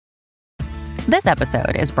This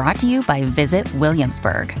episode is brought to you by Visit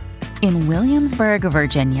Williamsburg. In Williamsburg,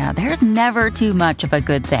 Virginia, there's never too much of a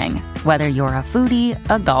good thing. Whether you're a foodie,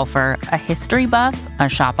 a golfer, a history buff, a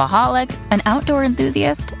shopaholic, an outdoor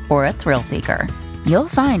enthusiast, or a thrill seeker, you'll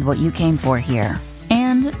find what you came for here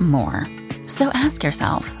and more. So ask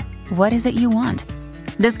yourself, what is it you want?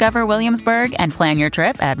 Discover Williamsburg and plan your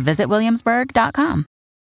trip at visitwilliamsburg.com.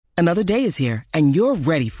 Another day is here, and you're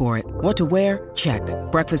ready for it. What to wear? Check.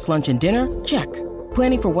 Breakfast, lunch, and dinner? Check.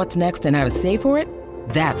 Planning for what's next and how to save for it?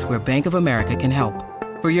 That's where Bank of America can help.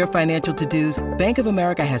 For your financial to-dos, Bank of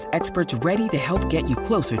America has experts ready to help get you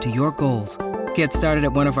closer to your goals. Get started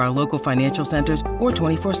at one of our local financial centers or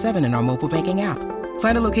 24/7 in our mobile banking app.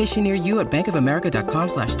 Find a location near you at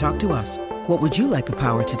bankofamerica.com/talktous. What would you like the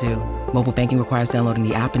power to do? Mobile banking requires downloading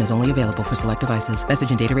the app and is only available for select devices.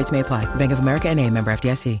 Message and data rates may apply. Bank of America N.A., member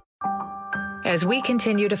FDIC. As we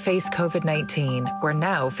continue to face COVID-19, we're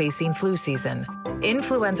now facing flu season.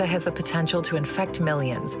 Influenza has the potential to infect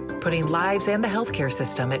millions, putting lives and the healthcare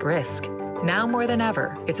system at risk. Now more than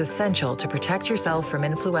ever, it's essential to protect yourself from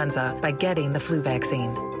influenza by getting the flu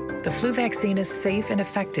vaccine. The flu vaccine is safe and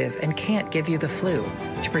effective and can't give you the flu.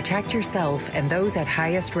 To protect yourself and those at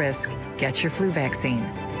highest risk, get your flu vaccine.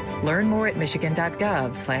 Learn more at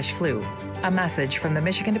michigan.gov/flu. A message from the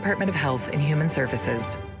Michigan Department of Health and Human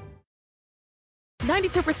Services.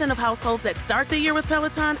 92% of households that start the year with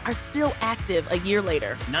Peloton are still active a year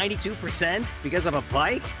later. 92% because of a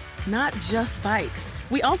bike? Not just bikes.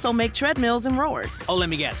 We also make treadmills and rowers. Oh, let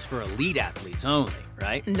me guess, for elite athletes only,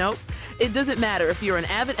 right? Nope. It doesn't matter if you're an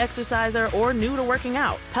avid exerciser or new to working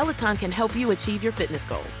out. Peloton can help you achieve your fitness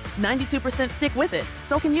goals. 92% stick with it.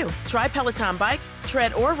 So can you. Try Peloton bikes,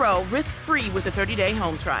 tread, or row risk-free with a 30-day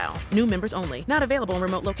home trial. New members only. Not available in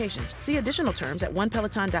remote locations. See additional terms at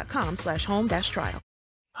onepeloton.com/home-trial.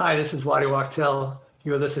 Hi, this is Waddy Wachtel.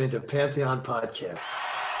 You're listening to Pantheon Podcasts.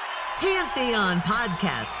 Pantheon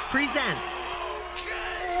Podcasts presents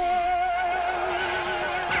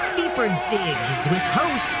Deeper Digs with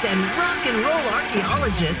host and rock and roll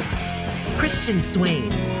archaeologist Christian Swain.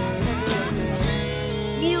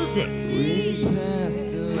 Music,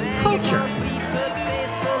 culture,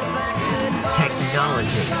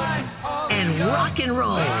 technology, and rock and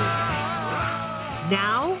roll.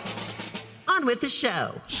 Now, on with the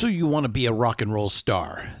show. So you want to be a rock and roll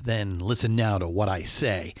star? Then listen now to what I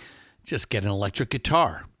say. Just get an electric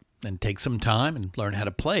guitar and take some time and learn how to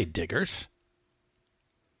play, diggers.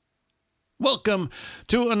 Welcome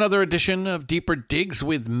to another edition of Deeper Digs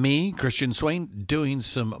with me, Christian Swain, doing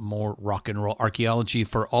some more rock and roll archaeology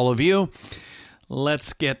for all of you.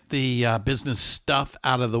 Let's get the business stuff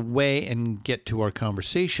out of the way and get to our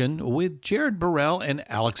conversation with Jared Burrell and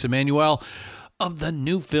Alex Emanuel of the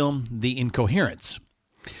new film, The Incoherents.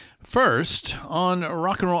 First, on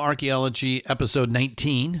Rock and Roll Archaeology, episode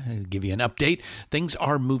 19, I'll give you an update. Things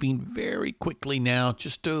are moving very quickly now,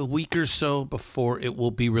 just a week or so before it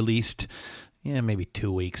will be released. Yeah, maybe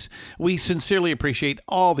 2 weeks. We sincerely appreciate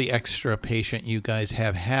all the extra patience you guys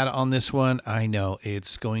have had on this one. I know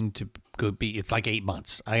it's going to be, it's like 8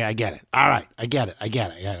 months. I get it. All right, I get it.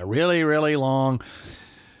 Yeah, really, really long.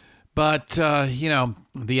 But,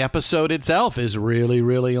 the episode itself is really,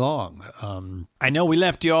 really long. I know we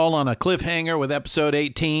left you all on a cliffhanger with episode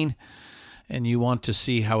 18, and you want to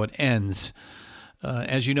see how it ends.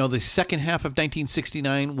 As you know, the second half of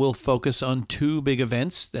 1969 will focus on two big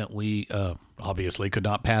events that we obviously could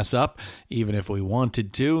not pass up, even if we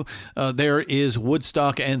wanted to. There is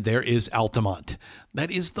Woodstock and there is Altamont. That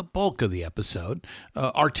is the bulk of the episode.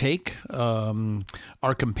 Our take,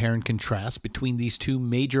 our compare and contrast between these two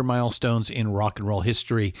major milestones in rock and roll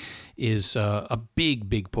history is a big,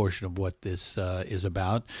 big portion of what this is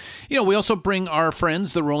about. We also bring our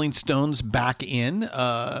friends, the Rolling Stones, back in.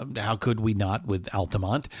 How could we not with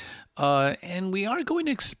Altamont? And we are going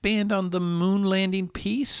to expand on the moon landing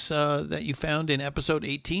piece that you found in episode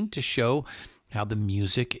 18 to show how the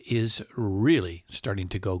music is really starting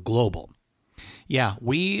to go global. Yeah,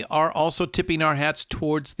 we are also tipping our hats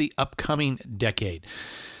towards the upcoming decade.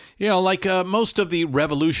 Like most of the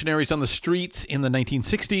revolutionaries on the streets in the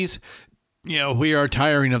 1960s, we are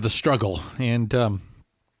tiring of the struggle and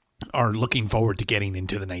are looking forward to getting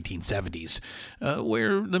into the 1970s,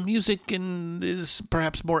 where the music is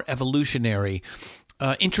perhaps more evolutionary,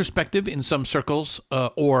 introspective in some circles,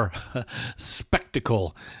 or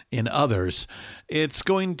spectacle in others. It's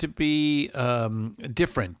going to be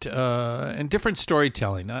different and different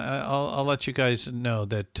storytelling. I'll let you guys know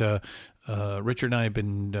that Richard and I have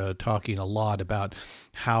been talking a lot about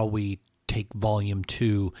how we take Volume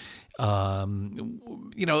 2 The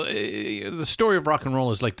story of rock and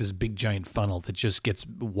roll is like this big giant funnel that just gets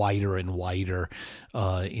wider and wider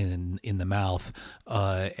in the mouth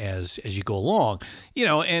as you go along.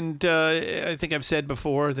 And I think I've said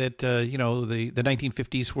before that the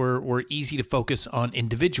 1950s were easy to focus on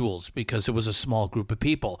individuals because it was a small group of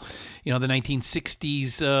people. The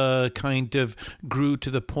 1960s kind of grew to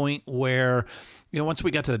the point where once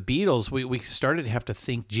we got to the Beatles, we started to have to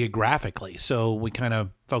think geographically. So we kind of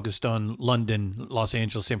focused on London, Los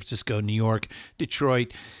Angeles, San Francisco, New York,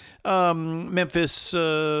 Detroit, Memphis,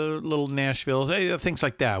 little Nashville, things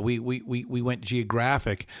like that. We went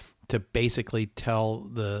geographic to basically tell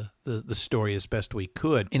the story as best we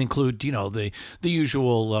could and include, the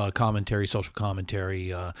usual commentary, social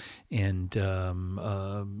commentary, and the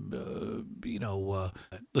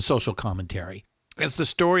social commentary. As the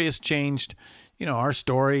story has changed, our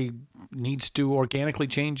story needs to organically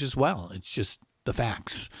change as well. It's just the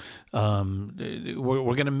facts. We're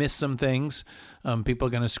going to miss some things. People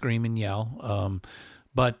are going to scream and yell.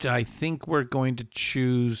 But I think we're going to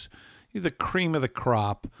choose the cream of the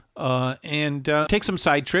crop and take some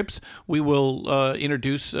side trips. We will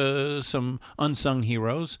introduce some unsung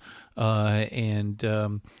heroes.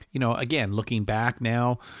 Again, looking back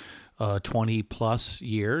now, 20 plus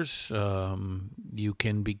years, you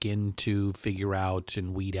can begin to figure out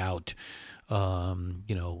and weed out,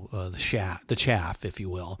 the chaff, if you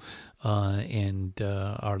will, and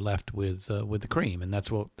are left with the cream, and that's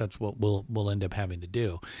what we'll end up having to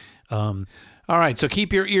do. All right, so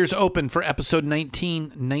keep your ears open for episode 19,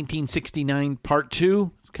 1969, part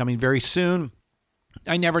 2. It's coming very soon.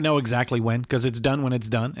 I never know exactly when because it's done when it's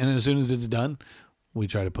done, and as soon as it's done, we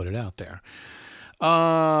try to put it out there.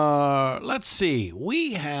 Let's see.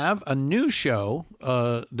 We have a new show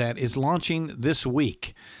that is launching this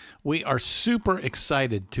week. We are super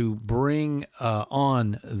excited to bring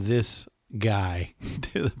on this guy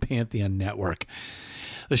to the Pantheon Network.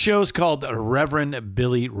 The show is called Reverend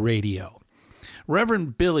Billy Radio.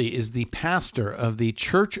 Reverend Billy is the pastor of the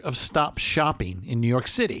Church of Stop Shopping in New York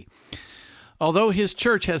City. Although his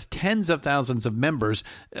church has tens of thousands of members,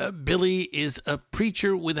 Billy is a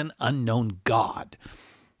preacher with an unknown God.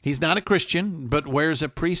 He's not a Christian, but wears a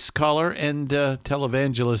priest's collar and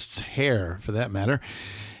televangelist's hair, for that matter.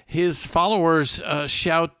 His followers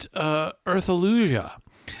shout Earthaluja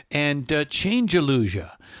and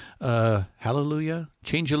Changealuja. Hallelujah,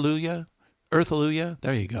 Changealuja, Earthaluja,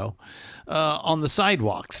 there you go, on the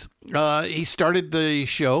sidewalks. He started the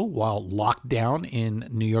show while locked down in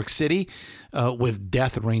New York City with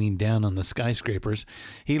death raining down on the skyscrapers.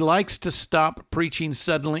 He likes to stop preaching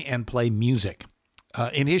suddenly and play music.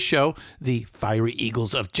 In his show, the Fiery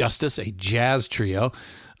Eagles of Justice, a jazz trio,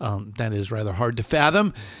 that is rather hard to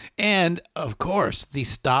fathom. And, of course, the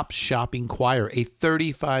Stop Shopping Choir, a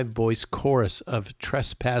 35-voice chorus of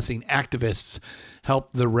trespassing activists,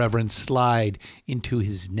 helped the Reverend slide into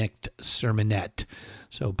his next sermonette.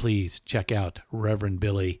 So please check out Reverend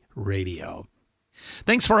Billy Radio.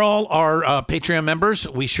 Thanks for all our Patreon members.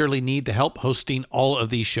 We surely need the help hosting all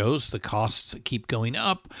of these shows. The costs keep going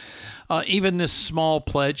up. Even this small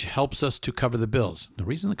pledge helps us to cover the bills. The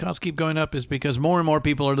reason the costs keep going up is because more and more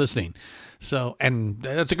people are listening. So, and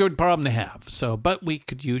that's a good problem to have. So, but we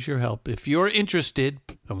could use your help. If you're interested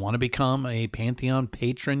and want to become a Pantheon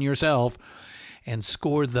patron yourself and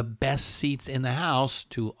score the best seats in the house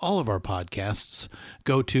to all of our podcasts,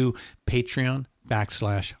 go to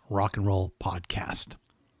Patreon.com/Rock and Roll Podcast.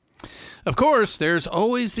 Of course, there's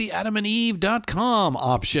always the AdamandEve.com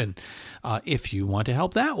option if you want to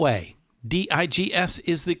help that way. DIGS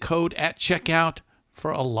is the code at checkout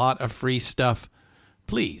for a lot of free stuff.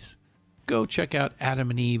 Please go check out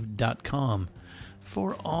AdamandEve.com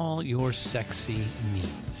for all your sexy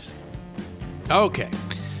needs. Okay,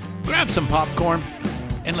 grab some popcorn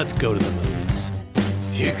and let's go to the movies.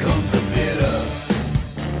 Here comes the bitter.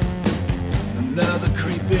 Another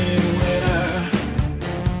creeping winter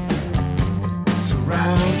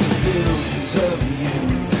surrounds the buildings of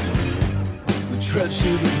youth. We trudge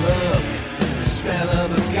through the muck, the smell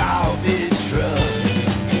of a garbage truck.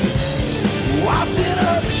 Wafting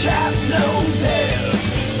up chapped noses,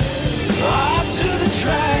 off to the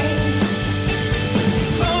train.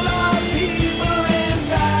 Full of people in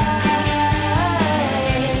vain.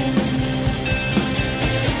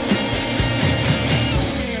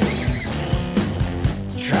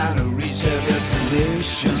 Trying to reach their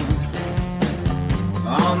destination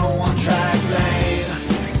on a one-track lane.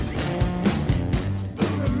 The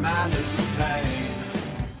reminders of pain,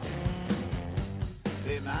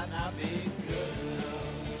 they might not be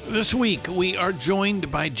good. This week, we are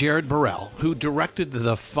joined by Jared Burrell, who directed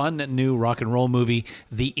the fun new rock and roll movie,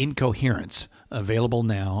 The Incoherents, available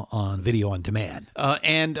now on video on demand.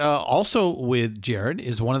 And also with Jared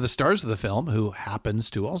is one of the stars of the film, who happens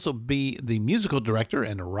to also be the musical director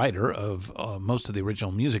and writer of most of the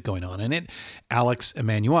original music going on in it, Alex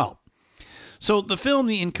Emanuel. So the film,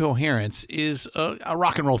 The Incoherents, is a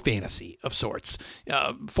rock and roll fantasy of sorts.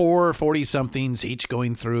 Four 40-somethings, each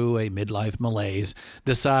going through a midlife malaise,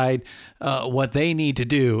 decide what they need to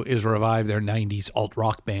do is revive their 90s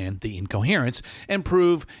alt-rock band, The Incoherents, and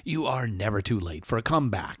prove you are never too late for a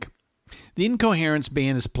comeback. The Incoherents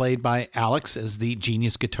band is played by Alex as the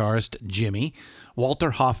genius guitarist Jimmy,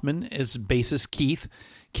 Walter Hoffman as bassist Keith,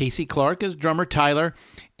 Casey Clark as drummer Tyler,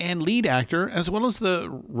 and lead actor, as well as the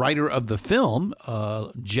writer of the film,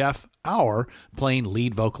 Jeff Auer, playing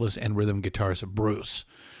lead vocalist and rhythm guitarist Bruce.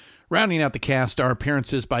 Rounding out the cast are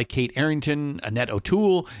appearances by Kate Arrington, Annette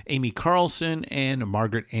O'Toole, Amy Carlson, and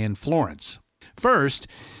Margaret Ann Florence. First,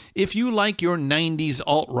 if you like your 90s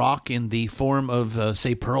alt-rock in the form of,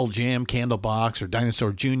 say, Pearl Jam, Candlebox, or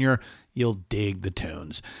Dinosaur Jr., you'll dig the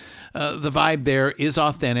tunes. The vibe there is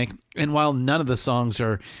authentic, and while none of the songs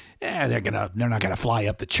are, they're not gonna fly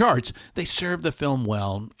up the charts, they serve the film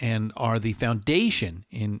well and are the foundation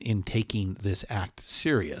in taking this act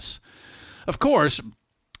serious. Of course,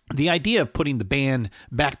 the idea of putting the band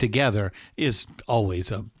back together is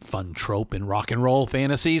always a fun trope in rock and roll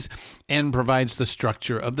fantasies and provides the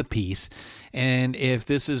structure of the piece. And if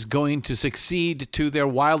this is going to succeed to their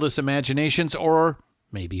wildest imaginations or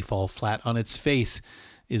maybe fall flat on its face,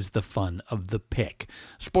 is the fun of the pick.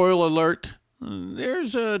 Spoiler alert,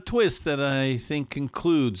 there's a twist that I think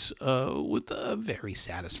concludes with a very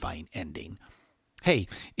satisfying ending. Hey,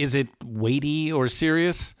 is it weighty or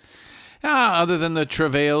serious? Other than the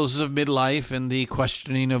travails of midlife and the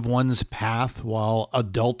questioning of one's path while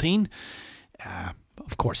adulting?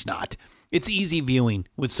 Of course not. It's easy viewing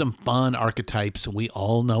with some fun archetypes we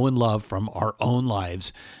all know and love from our own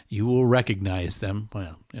lives. You will recognize them,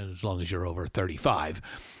 well, as long as you're over 35.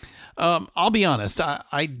 I'll be honest,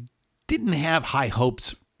 I didn't have high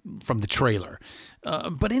hopes from the trailer.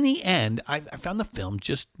 But in the end, I found the film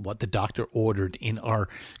just what the doctor ordered in our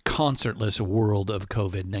concertless world of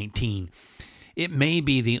COVID-19. It may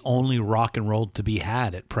be the only rock and roll to be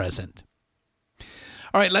had at present.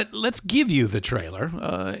 All right, let's give you the trailer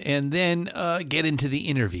and then get into the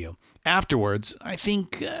interview. Afterwards, I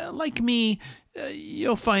think, like me,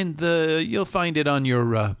 you'll find it on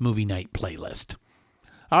your movie night playlist.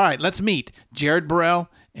 All right, let's meet Jared Burrell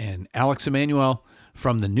and Alex Emanuel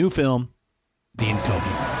from the new film, The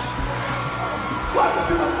Incoherents. Welcome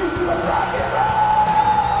to the future of rock and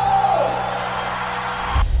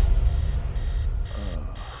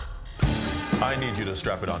roll! I need you to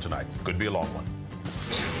strap it on tonight. Could be a long one.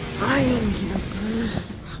 I am here,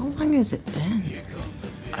 Bruce. How long has it been?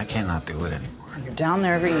 I cannot do it anymore. You're down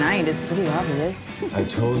there every night. It's pretty obvious. I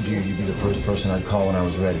told you you'd be the first person I'd call when I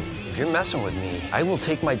was ready. If you're messing with me, I will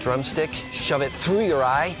take my drumstick, shove it through your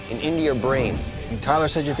eye and into your brain. And Tyler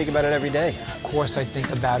said you think about it every day. Of course I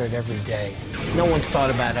think about it every day. No one's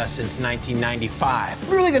thought about us since 1995.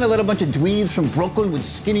 We're really gonna let a bunch of dweebs from Brooklyn with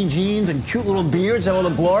skinny jeans and cute little beards have all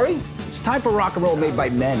the glory? It's time for rock and roll made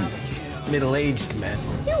by men. Middle-aged men.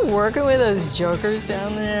 You working with those jokers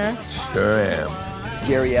down there? Sure am.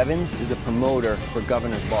 Jerry Evans is a promoter for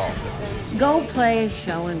Governor's Ball. Go play a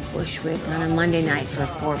show in Bushwick on a Monday night for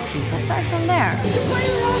 4 people. Start from there. You're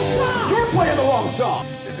playing the wrong song! You're playing the wrong song!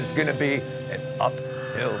 This is gonna be an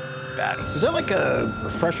uphill battle. Is there like a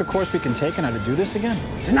refresher course we can take on how to do this again?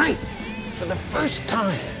 Tonight, for the first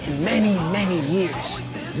time in many, many years,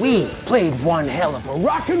 we played one hell of a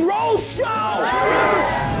rock and roll show!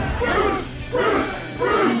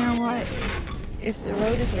 You know what? If the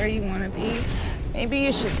road is where you want to be, maybe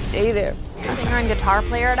you should stay there. Singer and guitar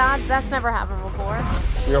player at odds? That's never happened before.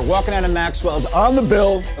 We are walking out of Maxwell's on the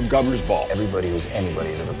bill of Governor's Ball. Everybody who's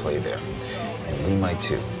anybody has ever played there. And we might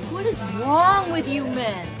too. What is wrong with you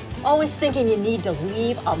men? Always thinking you need to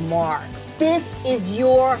leave a mark. This is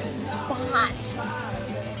your spot.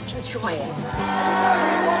 Enjoy it.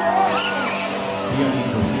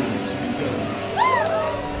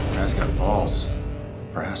 Guy's got balls.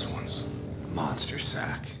 Brass ones. Monster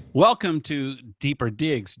sack. Welcome to Deeper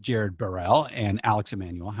Digs, Jared Burrell and Alex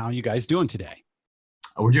Emanuel. How are you guys doing today?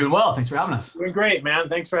 We're doing well. Thanks for having us. Doing great, man.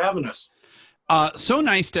 Thanks for having us. So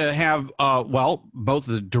nice to have, both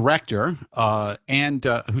the director and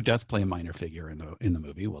who does play a minor figure in the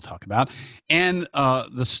movie we'll talk about, and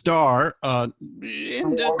the star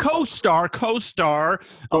and co-star,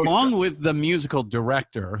 along with the musical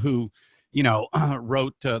director who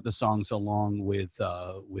wrote the songs along with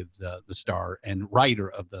the star and writer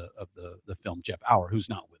of the film, Jeff Auer, who's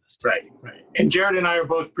not with us today. Right. And Jared and I are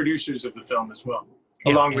both producers of the film as well,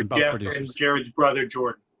 along with Jeff and Jared's brother,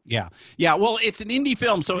 Jordan. Yeah. Well, it's an indie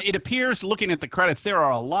film, so it appears, looking at the credits, there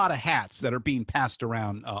are a lot of hats that are being passed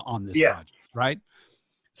around on this project, right?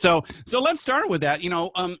 So let's start with that.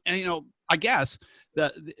 I guess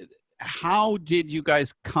how did you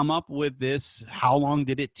guys come up with this? How long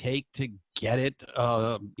did it take to get it,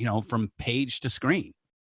 from page to screen?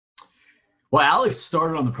 Well, Alex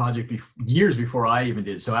started on the project years before I even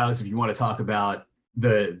did. So, Alex, if you want to talk about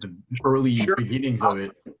the early beginnings of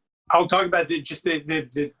it. I'll talk about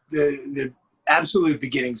the absolute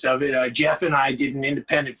beginnings of it. Jeff and I did an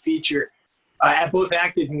independent feature. I both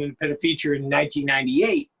acted in an independent feature in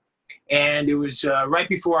 1998. And it was right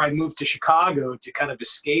before I moved to Chicago to kind of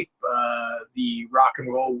escape the rock and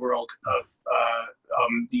roll world of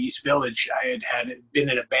the East Village. I had been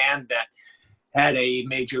in a band that had a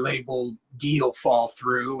major label deal fall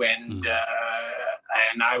through, and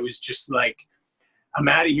I was just like, I'm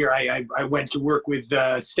out of here. I went to work with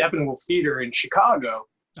Steppenwolf Theater in Chicago.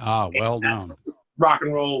 Ah, well known. Rock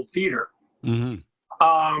and roll theater. Mm-hmm.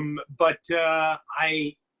 But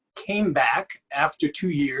I came back after 2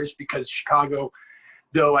 years because Chicago,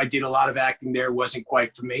 though I did a lot of acting there, wasn't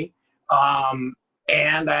quite for me.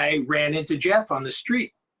 And I ran into Jeff on the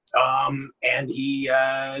street. And he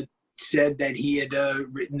said that he had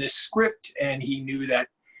written this script, and he knew that,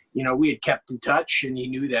 we had kept in touch, and he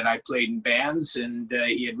knew that I played in bands, and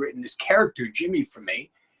he had written this character, Jimmy, for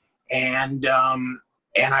me. And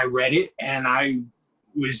I read it, and I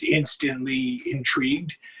was instantly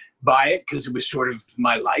intrigued by it because it was sort of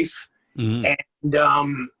my life. And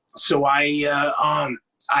so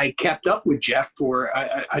I kept up with Jeff for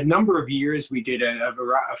a number of years. We did a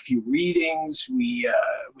few readings. We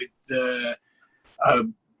with the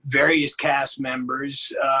various cast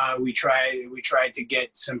members. We tried to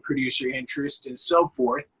get some producer interest and so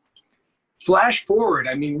forth. Flash forward,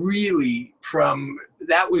 really from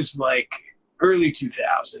that was like early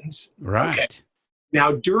 2000s. Right. Okay.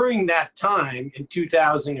 Now, during that time, in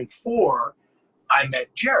 2004, I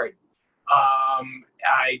met Jared.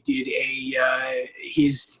 I did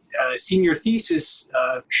his senior thesis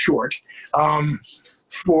short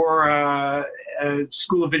for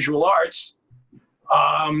School of Visual Arts,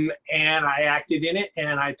 and I acted in it,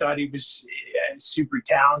 and I thought he was a super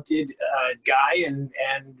talented guy, and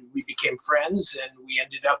we became friends, and we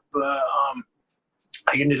ended up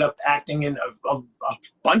I ended up acting in a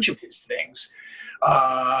bunch of his things,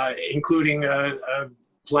 including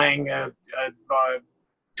playing a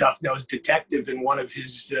tough-nosed detective in one of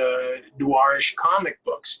his noirish comic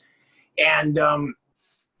books. And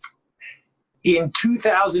in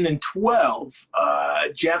 2012,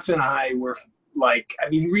 Jeff and I were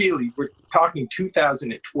really, we're talking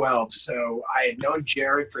 2012. So I had known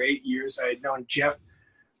Jared for 8 years. I had known Jeff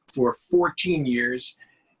for 14 years.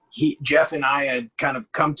 Jeff and I had kind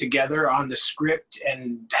of come together on the script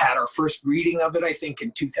and had our first reading of it, I think,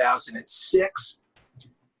 in 2006.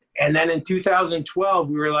 And then in 2012,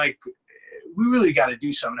 we were like, we really got to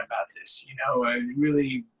do something about this,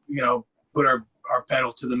 really, put our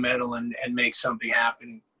pedal to the metal and make something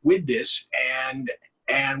happen with this. And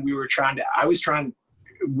we were I was trying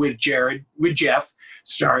with Jeff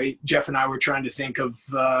and I were trying to think of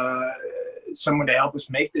someone to help us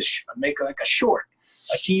make like a short,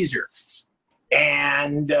 a teaser.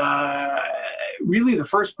 And really the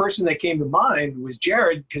first person that came to mind was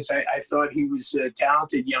Jared, because I thought he was a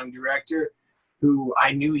talented young director who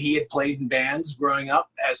I knew he had played in bands growing up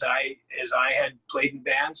as I had played in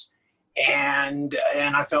bands. And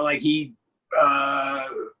I felt like he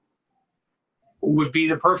would be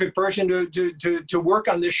the perfect person to work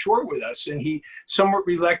on this short with us. And he somewhat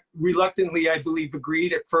reluctantly, I believe,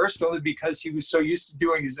 agreed at first, only because he was so used to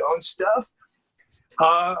doing his own stuff.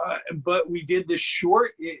 But we did this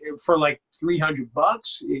short for like $300.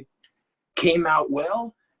 It came out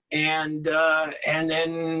well. And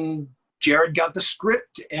then Jared got the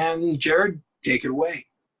script, and Jared, take it away.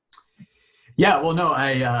 Yeah, well, no,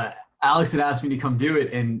 Alex had asked me to come do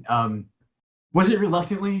it, and was it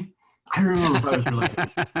reluctantly? I don't remember if I was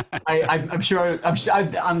reluctant. I'm sure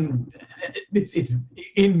it's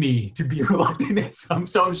in me to be reluctant at some,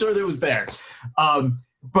 so I'm sure that it was there.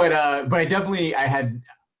 But I definitely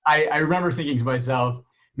I remember thinking to myself,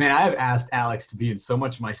 man, I have asked Alex to be in so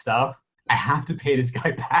much of my stuff. I have to pay this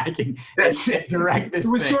guy back and direct this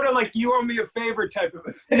thing. It was sort of like you owe me a favor type of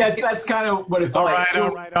a thing. That's kind of what it felt like.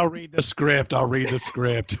 All right. I'll read the script.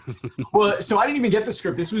 Well, so I didn't even get the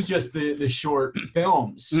script. This was just the short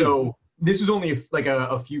film. So this was only like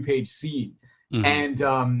a few page scene. Mm-hmm.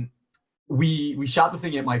 And we shot the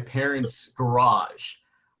thing at my parents' garage.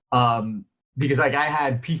 Because like I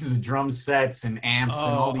had pieces of drum sets and amps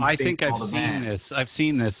and all these things. I think from I've all the seen bands. this. I've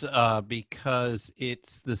seen this because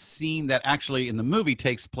it's the scene that actually in the movie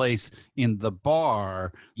takes place in the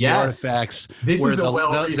bar. Yes. The artifacts. This where is a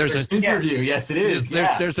well-researched interview. Yes, it is.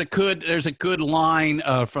 There's a good line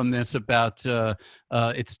from this about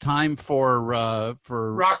it's time for rock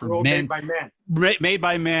and roll men, made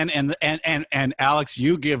by men, and Alex,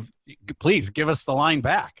 please give us the line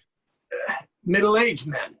back. Middle-aged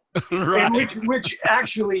men. Right. And which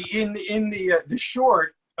actually in the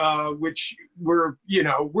short, which we're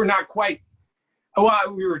not quite,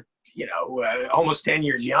 we were almost 10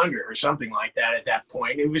 years younger or something like that at that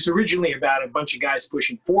point. It was originally about a bunch of guys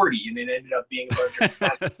pushing 40, and it ended up being a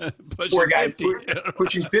bunch of four guys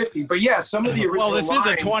pushing 50. But yeah, some of the original Well, this is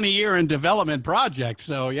a 20-year in development project,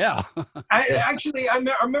 so yeah. I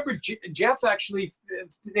remember Jeff actually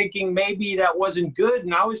thinking maybe that wasn't good,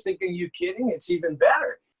 and I was thinking, you kidding? It's even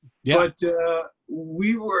better. Yeah. But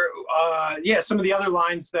we were, some of the other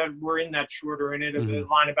lines that were in that short are in it. A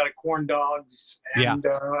line about corn dogs and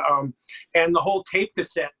the whole tape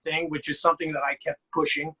cassette thing, which is something that I kept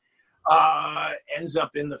pushing, ends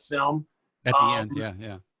up in the film. At the end, yeah.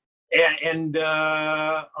 And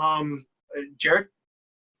Jared?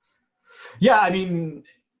 Yeah, I mean,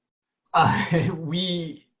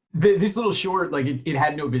 this little short, like it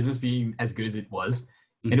had no business being as good as it was.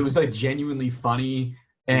 And it was like genuinely funny.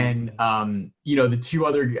 And the two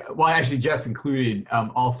other, well, actually Jeff included,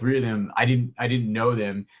 all three of them. I didn't know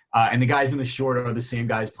them, and the guys in the short are the same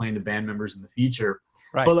guys playing the band members in the feature.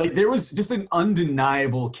 Right. But like there was just an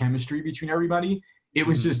undeniable chemistry between everybody. It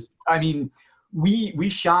was just, I mean, we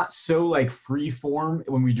shot so like free form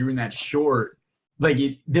when we drew in that short. Like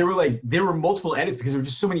there were multiple edits because there were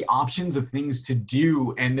just so many options of things to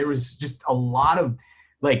do, and there was just a lot of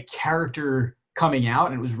like character coming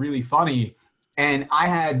out, and it was really funny. And I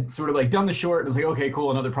had sort of like done the short and was like, okay, cool,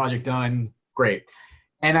 another project done, great.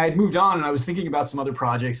 And I had moved on, and I was thinking about some other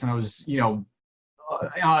projects, and I was,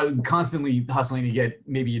 constantly hustling to get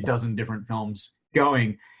maybe a dozen different films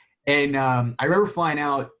going. And I remember flying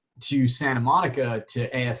out to Santa Monica to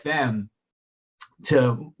AFM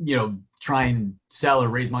to, try and sell or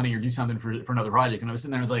raise money or do something for another project. And I was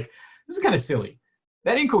sitting there, I was like, this is kind of silly.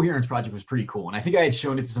 That Incoherence project was pretty cool. And I think I had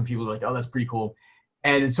shown it to some people like, oh, that's pretty cool.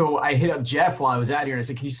 And so I hit up Jeff while I was out here, and I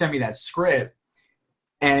said, can you send me that script?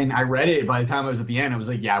 And I read it. By the time I was at the end, I was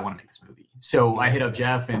like, yeah, I want to make this movie. So I hit up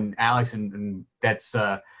Jeff and Alex, and that's,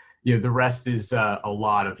 the rest is a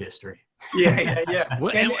lot of history. Yeah.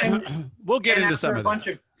 And we'll get into some of that. A bunch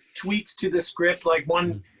of tweaks to the script. Like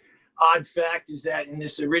one odd fact is that in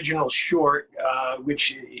this original short,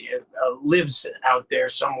 which lives out there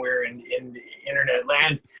somewhere in internet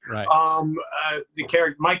land, right.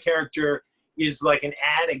 My character is like an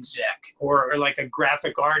ad exec or like a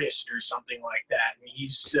graphic artist or something like that. And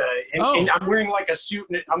he's and I'm wearing like a suit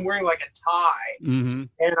and I'm wearing like a tie. Mm-hmm.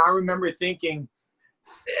 And I remember thinking,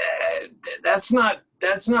 that's not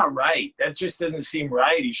right. That just doesn't seem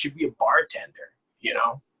right. He should be a bartender,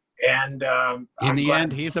 And in the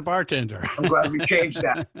end, he's a bartender. I'm glad we changed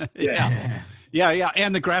that. Yeah.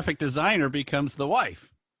 And the graphic designer becomes the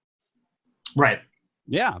wife. Right.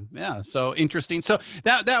 Yeah. So interesting. So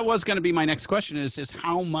that was going to be my next question is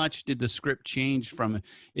how much did the script change from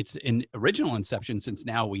its original inception, since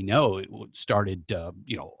now we know it started,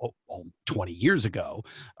 20 years ago.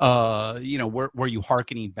 Were you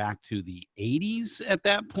hearkening back to the 80s at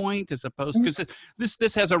that point as opposed, because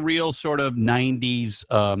this has a real sort of 90s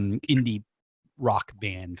indie rock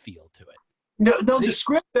band feel to it. No, the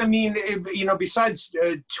script, I mean, besides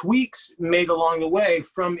tweaks made along the way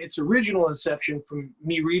from its original inception, from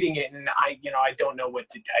me reading it, and I don't know what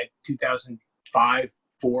 2005,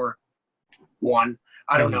 4, 1,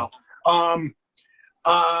 I don't know.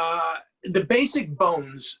 The basic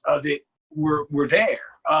bones of it were there.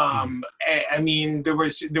 I mean, there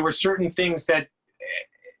were certain things that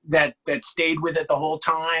stayed with it the whole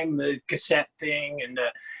time, the cassette thing and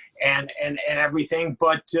everything,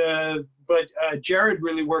 but Jared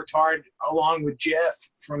really worked hard along with Jeff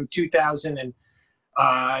from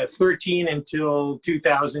 2013 until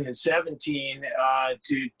 2017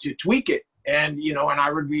 to tweak it, and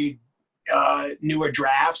I would read newer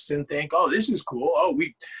drafts and think, oh, this is cool. Oh,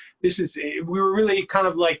 we were really kind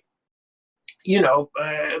of like,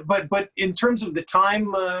 but in terms of the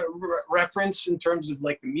time reference, in terms of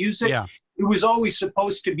like the music, it was always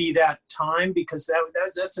supposed to be that time, because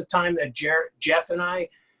that's the time that Jeff and I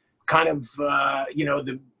kind of,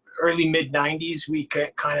 the early mid 90s, we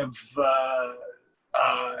kind of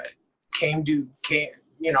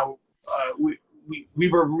we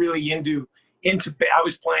were really into. I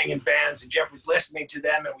was playing in bands, and Jeff was listening to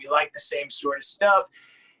them, and we liked the same sort of stuff.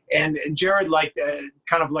 And Jared liked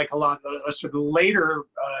kind of like a lot of sort of later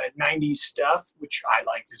 90s stuff, which I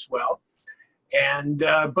liked as well. And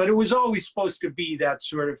but it was always supposed to be that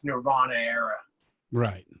sort of Nirvana era.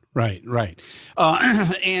 Right.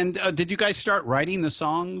 And did you guys start writing the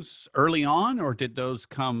songs early on, or did those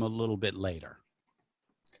come a little bit later?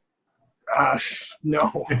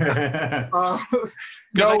 No.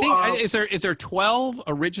 No. I think is there 12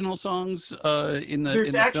 original songs in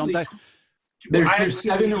the film? There's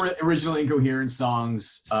 7 original Incoherent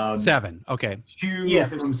songs. 7, okay. 2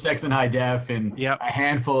 from Sex and High Def, and a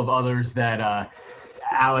handful of others that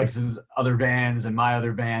Alex's other bands and my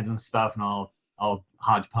other bands and stuff, and all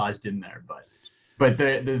hodgepodged in there. But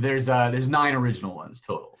there's 9 original ones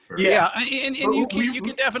total. And you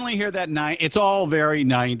can definitely hear that. It's all very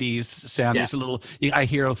 90s sound. There's a little. I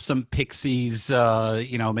hear of some Pixies,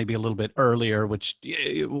 maybe a little bit earlier, which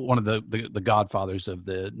one of the godfathers of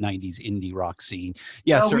the 90s indie rock scene.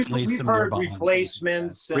 Yeah, certainly. We've heard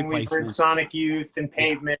Replacements, and we've heard Sonic Youth and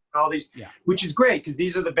Pavement, and all these, which is great because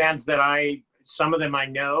these are the bands that some of them I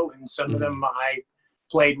know, and some of them I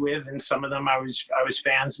played with, and some of them I was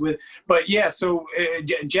fans with. But so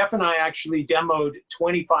Jeff and I actually demoed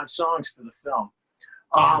 25 songs for the film.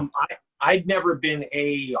 I'd never been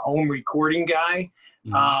a home recording guy.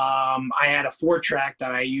 I had a 4-track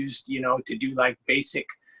that I used, to do like basic,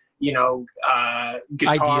 guitar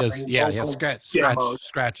ideas. Demos.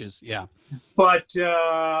 Scratches. But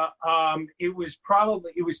it was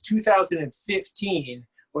 2015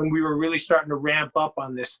 when we were really starting to ramp up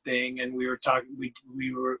on this thing, and we were talking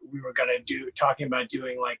about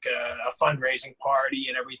doing like a fundraising party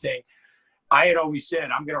and everything. I had always said,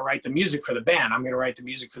 I'm going to write the music for the band.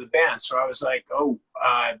 So I was like,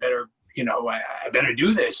 I better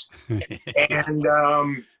do this. And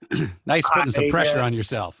nice putting some pressure on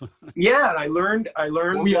yourself. Yeah, and I learned.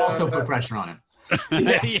 We also put pressure on him.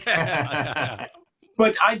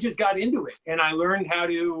 But I just got into it, and I learned how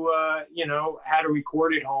to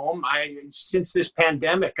record at home. Since this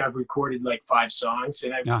pandemic, I've recorded like 5 songs,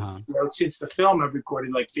 and since the film, I've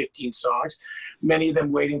recorded like 15 songs, many of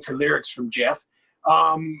them waiting for lyrics from Jeff.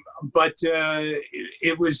 But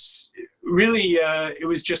it was really, it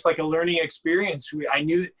was just like a learning experience. I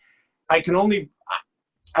knew I can only,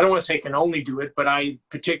 I don't want to say I can only do it, but I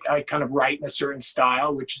kind of write in a certain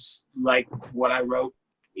style, which is like what I wrote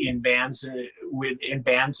in bands and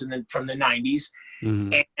then from the 90s.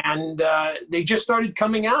 And they just started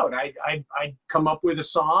coming out. I'd come up with a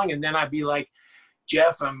song, and then I'd be like,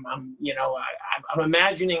 Jeff, I'm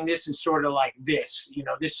imagining this is sort of like this,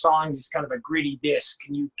 this song is kind of a gritty this.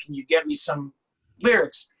 Can you get me some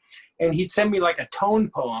lyrics? And he'd send me like a tone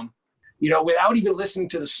poem, without even listening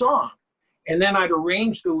to the song. And then I'd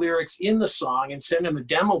arrange the lyrics in the song and send him a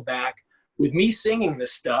demo back with me singing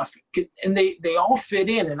this stuff, and they all fit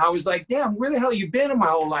in. And I was like, damn, where the hell you been in my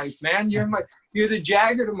whole life, man? You're the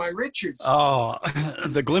Jagger to my Richards. Oh,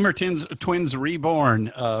 the Glimmer Twins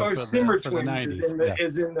reborn. Simmer Twins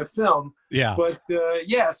is in the film. Yeah. But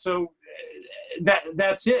so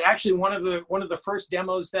that's it. Actually, one of the first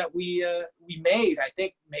demos that we made, I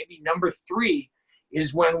think maybe number 3,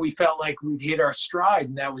 is when we felt like we'd hit our stride,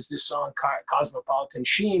 and that was this song Cosmopolitan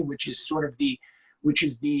Sheen, which is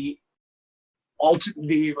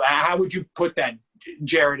how would you put that,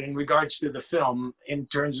 Jared, in regards to the film in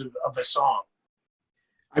terms of a song?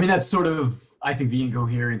 I mean, that's sort of, I think, the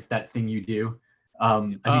Incoherence, that thing you do. I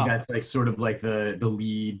think that's like sort of like their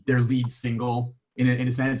lead single in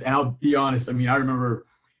a sense. And I'll be honest, I mean, I remember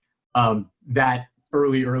that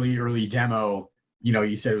early demo,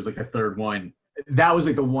 you said it was like the 3rd one. That was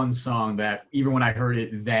like the one song that even when I heard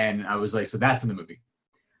it then, I was like, so that's in the movie.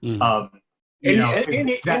 That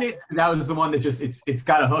was the one that just it's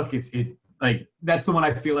got a hook. It's like that's the one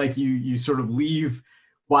I feel like you sort of leave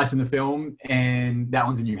watching the film, and that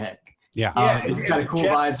one's in your head. It's got a cool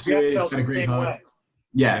vibe to it. It's got a great hook.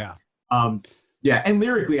 And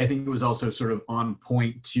lyrically, I think it was also sort of on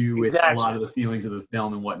point too with a lot of the feelings of the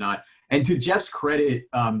film and whatnot. And to Jeff's credit,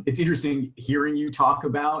 it's interesting hearing you talk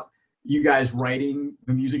about you guys writing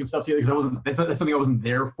the music and stuff together, because that's something I wasn't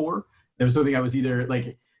there for. That was something I was either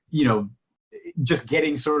like, just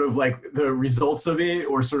getting sort of like the results of it,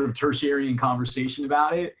 or sort of tertiary in conversation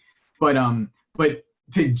about it. But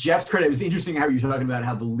to Jeff's credit, it was interesting how you were talking about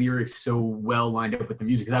how the lyrics so well lined up with the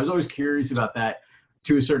music, because I was always curious about that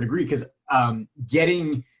to a certain degree, because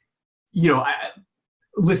getting, I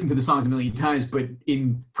listened to the songs a million times, but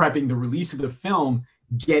in prepping the release of the film,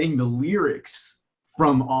 getting the lyrics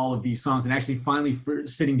from all of these songs, and actually finally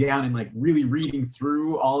sitting down and like really reading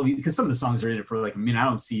through all of these, because some of the songs are in it for like a minute. I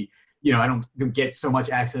don't see, I don't get so much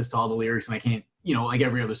access to all the lyrics, and I can't, like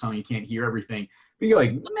every other song, you can't hear everything. But you're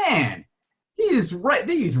like, man, he's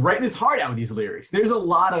writing his heart out with these lyrics. There's a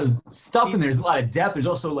lot of stuff in there. There's a lot of depth. There's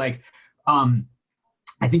also like,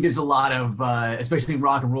 I think there's a lot of, especially in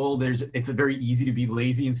rock and roll, it's very easy to be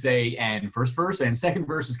lazy and say, and first verse and second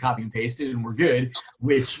verse is copy and pasted and we're good,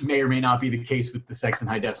 which may or may not be the case with the Sex and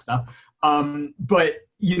High Def stuff. But,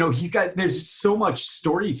 there's so much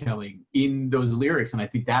storytelling in those lyrics. And I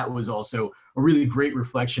think that was also a really great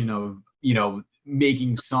reflection of,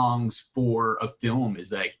 making songs for a film,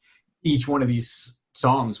 is like each one of these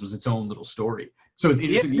songs was its own little story. So it's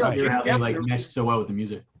interesting to hear how they like mesh so well with the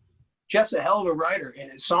music. Jeff's a hell of a writer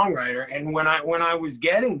and a songwriter. And when I was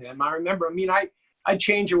getting them, I remember, I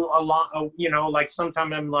change a lot, like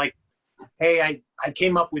sometimes I'm like, hey, I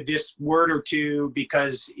came up with this word or two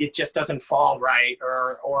because it just doesn't fall right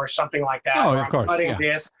or something like that. Oh, or of course. I'm cutting Yeah.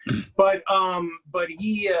 this. But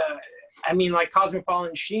he, like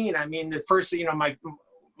Cosmopolitan Sheen, the first,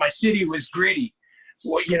 my city was gritty,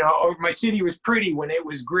 or my city was pretty when it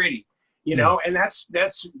was gritty, and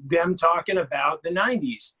that's them talking about the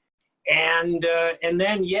 90s. And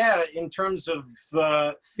then, in terms of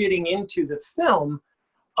fitting into the film,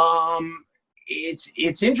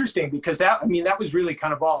 it's interesting because that was really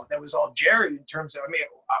kind of all Jared in terms of,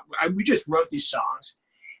 we just wrote these songs.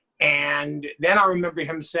 And then I remember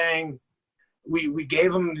him saying, we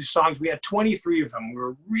gave him the songs. We had 23 of them. We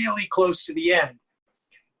were really close to the end.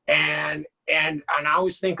 And I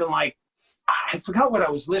was thinking, like, I forgot what I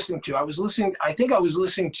was listening to. I think I was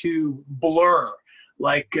listening to Blur,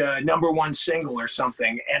 like number one single or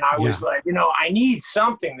something. And I was like, I need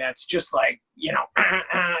something that's just like,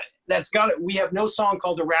 that's got it. We have no song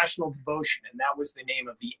called Irrational Devotion. And that was the name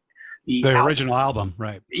of the album. Original album,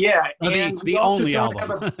 right. Yeah. And the only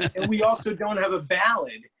album. And we also don't have a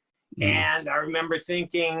ballad. And I remember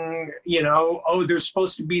thinking, there's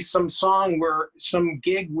supposed to be some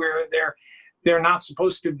gig where they're not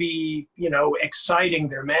supposed to be, exciting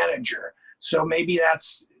their manager. So maybe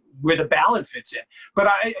that's where the ballad fits in. But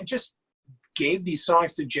I just gave these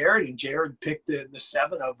songs to Jared, and Jared picked the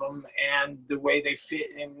 7 of them, and the way they fit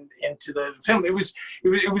into the film. It was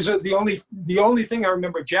the only thing I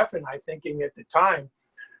remember Jeff and I thinking at the time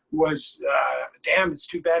was, damn, it's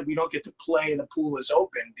too bad we don't get to play The Pool Is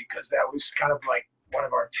Open, because that was kind of like one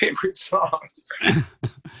of our favorite songs.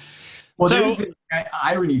 Well, there's an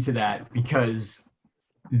irony to that, because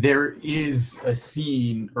there is a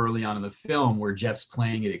scene early on in the film where Jeff's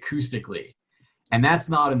playing it acoustically, and that's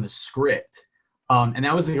not in the script. And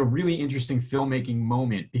that was like a really interesting filmmaking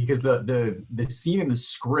moment, because the scene in the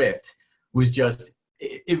script was just,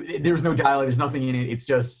 there was no dialogue, there's nothing in it. It's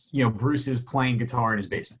just, Bruce is playing guitar in his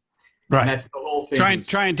basement. Right. And that's the whole thing.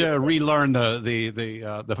 Trying to relearn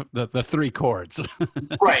the 3 chords.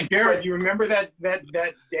 Right. Jared, you remember that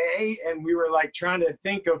day? And we were like trying to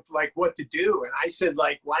think of like what to do. And I said,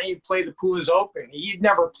 like, why don't you play The Pool Is Open? He'd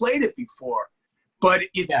never played it before. But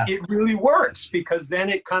it really works, because then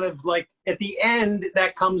it kind of like at the end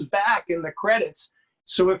that comes back in the credits.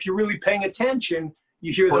 So if you're really paying attention,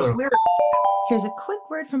 you hear those lyrics. Here's a quick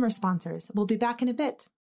word from our sponsors. We'll be back in a bit.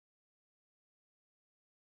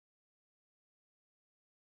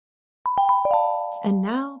 And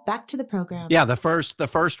now back to the program. Yeah, the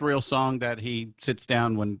first real song that he sits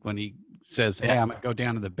down when he says, "Hey, I'm gonna go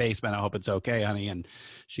down to the basement. I hope it's okay, honey." And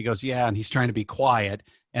she goes, "Yeah," and he's trying to be quiet.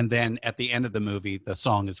 And then at the end of the movie, the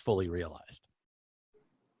song is fully realized.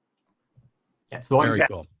 That's the one. Very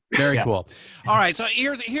cool. Very cool. All right, so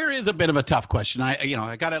here is a bit of a tough question.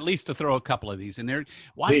 I got at least to throw a couple of these in there.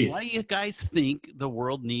 Why do you guys think the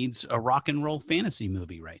world needs a rock and roll fantasy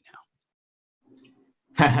movie right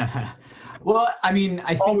now? Well, I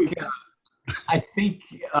think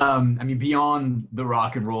beyond the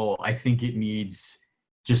rock and roll, I think it needs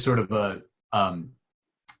just sort of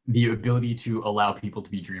the ability to allow people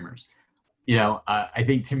to be dreamers. I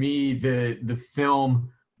think to me the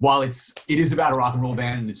film, while it is about a rock and roll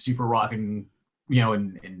band and it's super rock and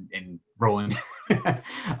and rolling,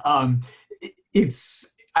 I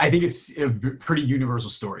think it's a pretty universal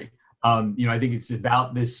story. I think it's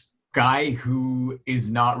about this guy who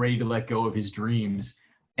is not ready to let go of his dreams,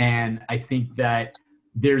 and I think that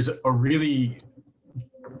there's a really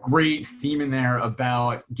great theme in there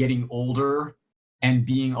about getting older and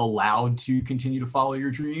being allowed to continue to follow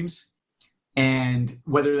your dreams, and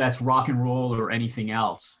whether that's rock and roll or anything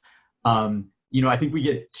else. I think we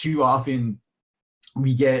get too often,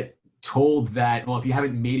 we get told that, well, if you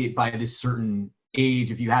haven't made it by this certain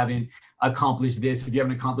age, if you haven't accomplished this, if you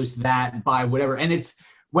haven't accomplished that by whatever. And it's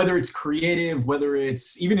whether it's creative, whether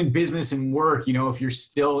it's even in business and work, you know, if you're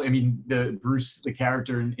still, I mean, Bruce, the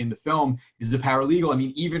character in the film, is a paralegal. I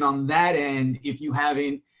mean, even on that end, if you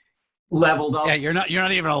haven't leveled up. Yeah, you're not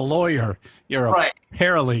even a lawyer. You're a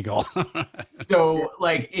paralegal. So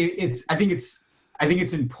like I think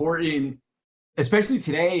it's important, especially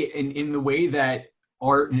today in the way that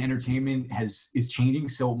art and entertainment is changing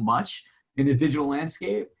so much in this digital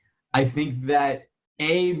landscape. I think that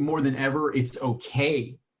more than ever, it's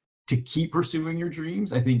okay to keep pursuing your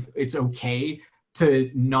dreams. I think it's okay to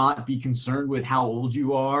not be concerned with how old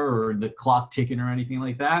you are or the clock ticking or anything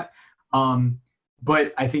like that.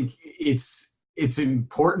 But I think it's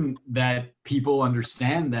important that people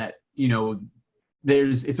understand that, you know,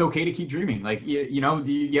 it's okay to keep dreaming. Like, you know,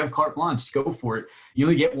 you have carte blanche, go for it. You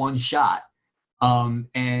only get one shot.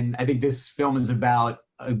 And I think this film is about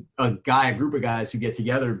a group of guys who get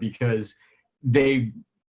together because I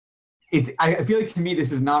feel like, to me,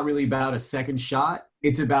 this is not really about a second shot.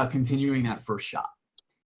 It's about continuing that first shot.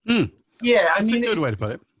 Yeah, I mean, a good way to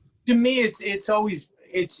put it. To me, it's always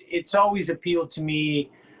appealed to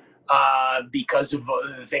me because of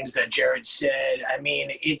the things that Jared said. I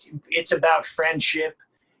mean, it's about friendship.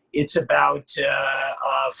 It's about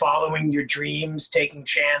following your dreams, taking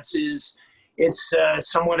chances. It's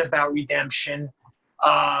somewhat about redemption.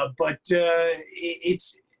 But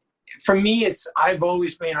it's, for me, I've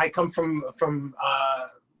always been, I come from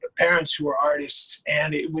parents who are artists,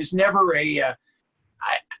 and it was never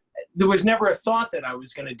there was never a thought that I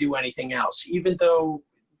was going to do anything else, even though,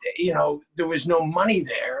 you know, there was no money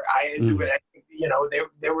there. You know,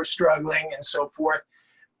 they were struggling and so forth.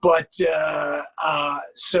 But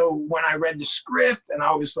so when I read the script, and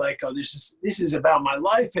I was like, oh, this is about my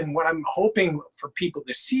life. And what I'm hoping for people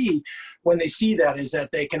to see when they see that is that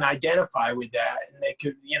they can identify with that, and they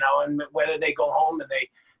could, you know, and whether they go home and they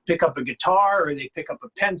pick up a guitar, or they pick up a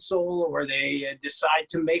pencil, or they decide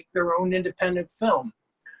to make their own independent film.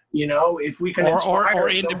 You know, if we can or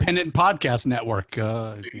independent podcast network,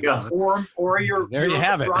 or your you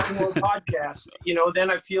have it. Rock and Roll podcast, you know,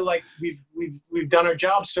 then I feel like we've done our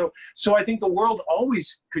job. So I think the world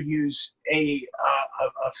always could use a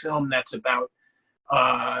film that's about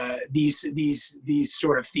these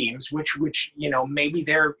sort of themes, which you know, maybe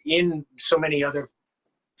they're in so many other.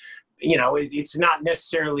 You know, it's not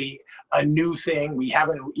necessarily a new thing. We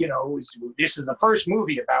haven't, you know, this is the first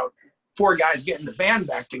movie about 4 guys getting the band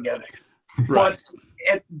back together. Right.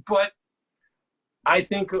 But I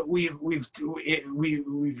think we've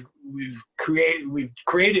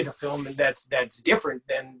created a film that's different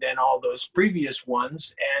than all those previous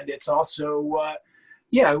ones, and it's also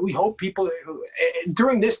we hope people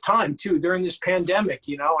during this time too, during this pandemic,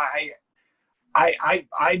 you know,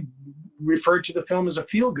 I refer to the film as a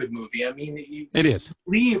feel-good movie. I mean, it is.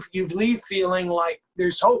 You leave feeling like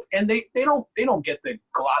there's hope, and they don't get the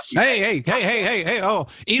glossy. Hey! Oh,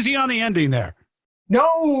 easy on the ending there.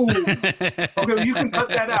 No. Okay, you can cut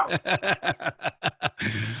that out.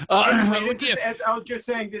 I was just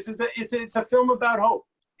saying, it's a film about hope.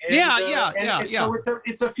 And, So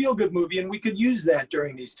it's a feel-good movie, and we could use that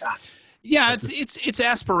during these times. Yeah, it's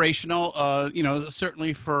aspirational. You know,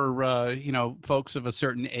 certainly for you know, folks of a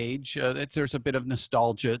certain age, there's a bit of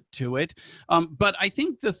nostalgia to it. But I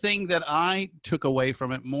think the thing that I took away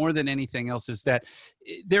from it more than anything else is that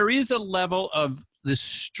there is a level of the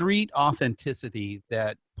street authenticity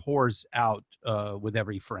that pours out with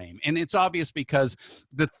every frame, and it's obvious because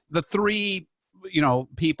the 3, you know,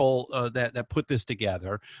 people that put this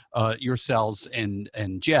together, yourselves and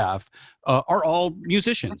Jeff, are all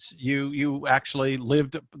musicians. You actually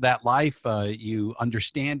lived that life. You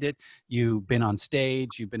understand it. You've been on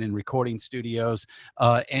stage. You've been in recording studios,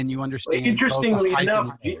 and you understand. Interestingly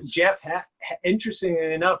enough, Jeff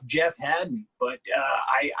hadn't, but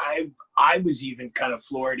I was even kind of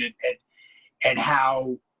floored at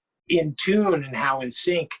how in tune and how in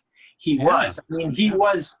sync he was. I mean, he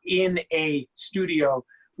was in a studio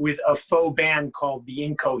with a faux band called The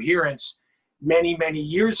Incoherence many, many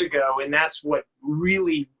years ago, and that's what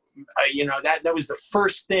really, you know, that was the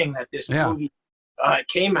first thing that this movie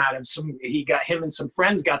came out of. Him and some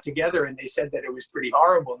friends got together, and they said that it was pretty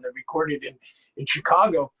horrible, and they recorded in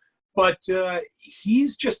Chicago. But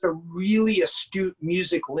he's just a really astute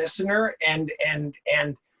music listener and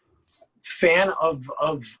fan of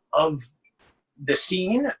the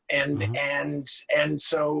scene, and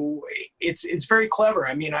so it's very clever.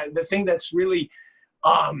 I mean, the thing that's really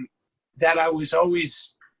that I was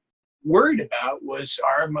always worried about was,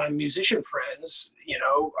 are my musician friends, you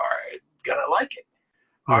know, are gonna like it?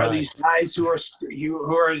 Are these guys who are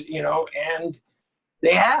you know, and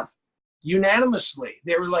they have. unanimously.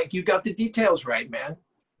 They were like, "You got the details right, man."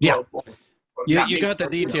 Yeah. Well, Yeah, not you me, got the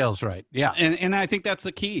but, you know. details right. Yeah, and I think that's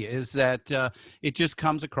the key is that it just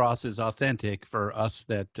comes across as authentic for us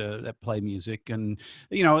that play music, and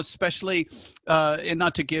especially and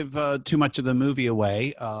not to give too much of the movie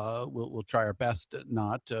away. We'll try our best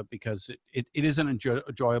not because it isn't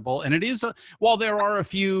enjoyable, and it is while there are a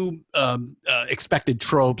few expected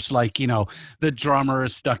tropes like the drummer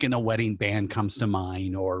is stuck in a wedding band comes to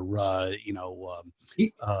mind, or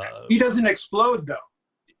He doesn't explode though.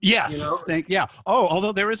 Yes.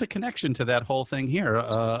 Although there is a connection to that whole thing here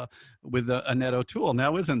with Annette O'Toole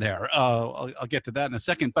now, isn't there? I'll get to that in a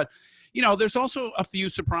second. But, there's also a few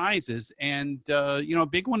surprises. And, a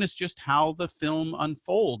big one is just how the film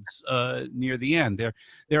unfolds near the end.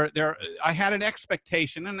 I had an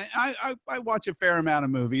expectation, and I watch a fair amount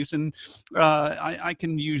of movies, and I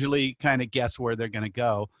can usually kind of guess where they're going to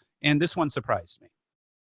go. And this one surprised me.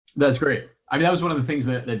 That's great. I mean, that was one of the things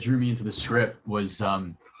that drew me into the script was,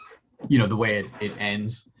 the way it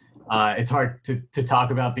ends. It's hard to talk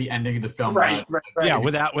about the ending of the film. Right. Yeah,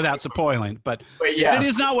 without spoiling. But it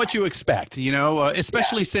is not what you expect,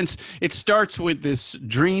 especially since it starts with this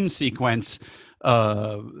dream sequence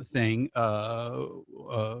thing,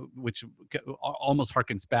 which almost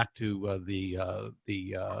harkens back to the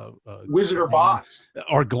Wizard of Oz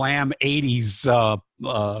or glam 80s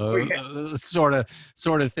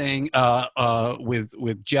sort of thing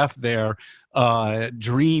with Jeff there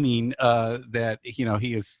dreaming that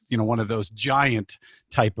he is one of those giant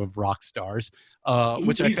type of rock stars,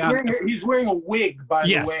 which I found he's wearing a wig, by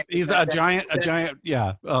the way. He's a giant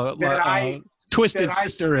Twisted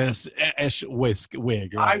Sister-ish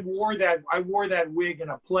wig. Right? I wore that wig in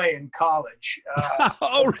a play in college.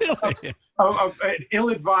 Oh, really? An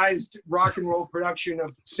ill-advised rock and roll production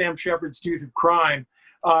of Sam Shepard's Tooth of Crime.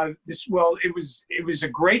 It was a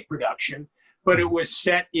great production, but it was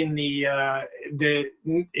set in the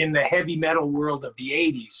heavy metal world of the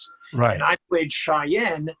 80s. Right. And I played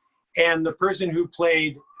Cheyenne, and the person who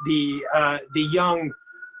played the young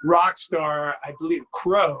rock star, I believe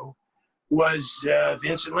Crow, was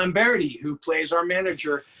Vincent Lamberti, who plays our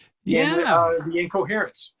manager in The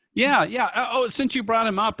Incoherence. Yeah. Since you brought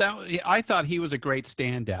him up, I thought he was a great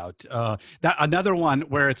standout. That another one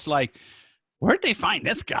where it's like, where'd they find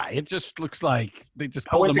this guy? It just looks like they just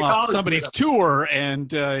pulled him off somebody's tour, and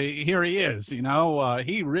here he is. He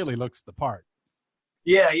really looks the part.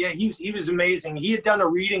 Yeah, he was amazing. He had done a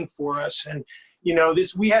reading for us, and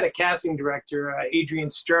we had a casting director, Adrian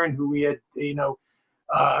Stern, who we had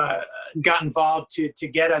got involved to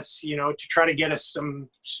get us, to try to get us some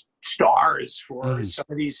stars for some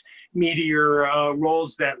of these meteor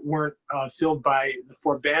roles that weren't filled by the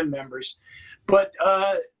 4 band members, but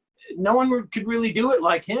no one could really do it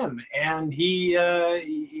like him. And he's an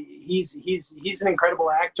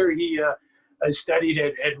incredible actor. He studied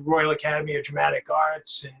at Royal Academy of Dramatic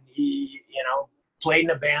Arts, and he played in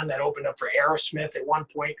a band that opened up for Aerosmith at one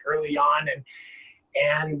point early on,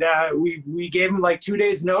 and we gave him like 2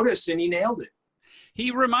 days notice, and he nailed it. He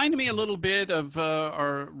reminded me a little bit of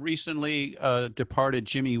our recently departed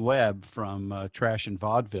Jimmy Webb from Trash and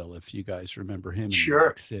Vaudeville, if you guys remember him in New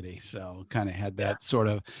York City. So kind of had that sort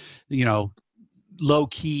of, low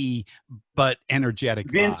key but energetic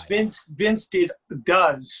vibe. Vince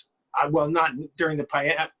does not during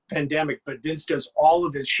the pandemic, but Vince did all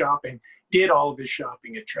of his shopping at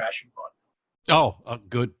Trash and Vaudeville. Oh,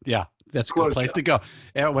 good. Yeah. That's a good place to go.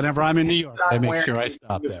 Whenever I'm in New York, I make sure I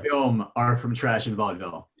stop there. Film are from Trash and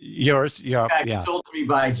Vaudeville. Yours? Yeah. Told to me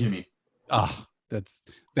by Jimmy. Oh, that's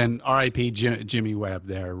then R.I.P. Jimmy Webb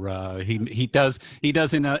there. He does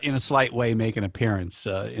in a slight way make an appearance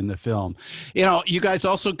in the film. You guys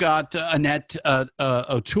also got Annette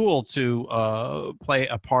O'Toole to play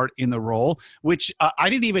a part in the role, which I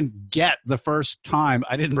didn't even get the first time.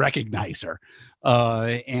 I didn't recognize her.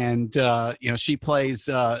 She plays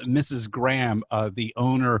Mrs. Graham, the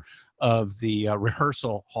owner of the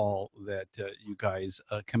rehearsal hall that you guys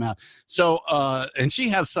come out. So, and she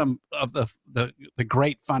has some of the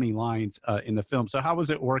great funny lines in the film. So how was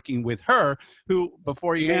it working with her, who,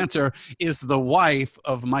 before you answer, is the wife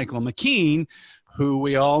of Michael McKean, who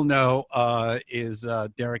we all know is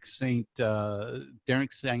Derek St.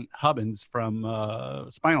 Hubbins from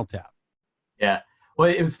Spinal Tap? Yeah. Well,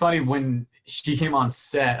 it was funny when she came on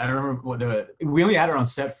set. I remember we only had her on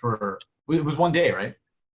set it was one day, right?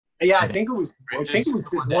 Yeah, I think it was just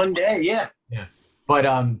one day. Yeah. But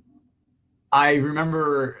I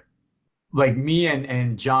remember, like, me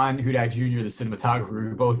and John Hudak Jr., the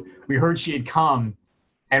cinematographer, we heard she had come,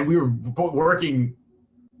 and we were both working,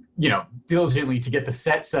 diligently to get the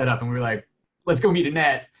set up, and we were like, let's go meet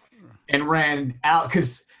Annette. and ran out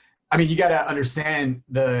because, I mean, you got to understand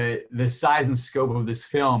the size and scope of this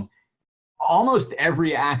film. Almost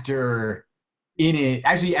every actor in it,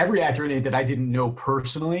 actually every actor in it that I didn't know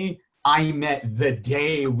personally, I met the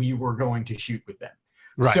day we were going to shoot with them.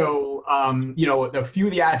 Right. So, you know, a few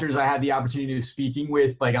of the actors I had the opportunity of speaking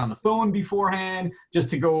with, like on the phone beforehand, just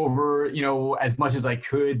to go over, you know, as much as I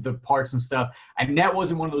could, the parts and stuff. Annette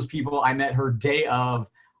wasn't one of those people. I met her day of,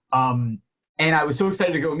 and I was so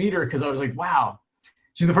excited to go meet her because I was like, wow,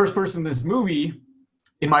 she's the first person in this movie,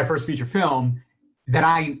 in my first feature film, that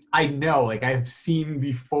I know, like I have seen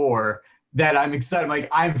before, that I'm excited. Like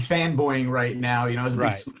I'm fanboying right now, you know, as a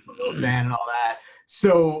big fan and all that.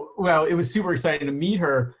 So, well, it was super exciting to meet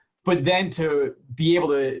her, but then to be able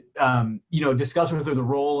to, you know, discuss with her the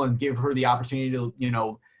role and give her the opportunity to, you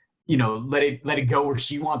know, let it go where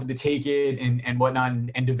she wanted to take it and whatnot,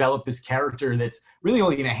 and develop this character that's really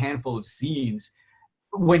only in a handful of scenes.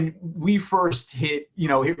 When we first hit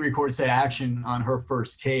record, set action on her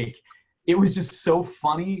first take, it was just so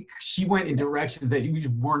funny. She went in directions that we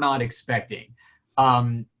just were not expecting.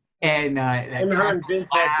 And her and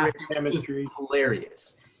Vince had great chemistry.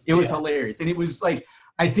 Hilarious. It was hilarious. And it was like,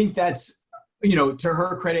 I think that's, you know, to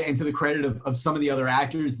her credit and to the credit of some of the other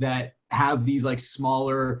actors that have these like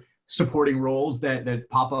smaller supporting roles that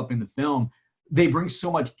pop up in the film, they bring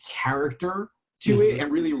so much character to it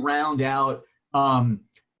and really round out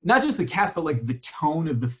not just the cast, but like the tone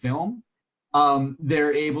of the film.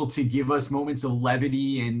 They're able to give us moments of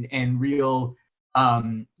levity and real,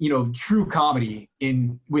 you know, true comedy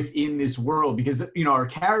within this world, because, you know, our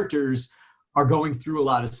characters are going through a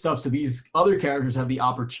lot of stuff. So these other characters have the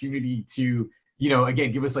opportunity to, you know,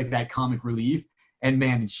 again, give us like that comic relief. And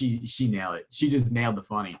man, she nailed it. She just nailed the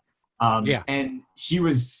funny. And she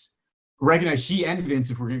was recognized. She and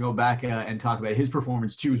Vince, if we're going to go back and talk about his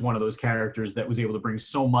performance too, is one of those characters that was able to bring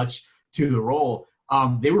so much to the role.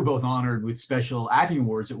 They were both honored with special acting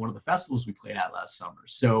awards at one of the festivals we played at last summer.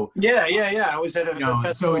 So yeah. I was at a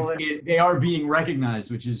festival. So they are being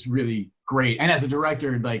recognized, which is really great. And as a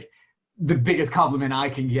director, like the biggest compliment I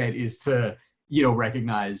can get is to, you know,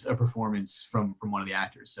 recognize a performance from one of the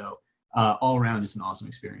actors. So all around, just an awesome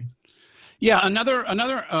experience. Yeah, another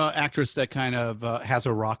actress that kind of has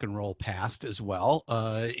a rock and roll past as well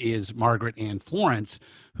is Margaret Ann Florence,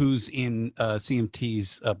 who's in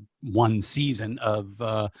CMT's one season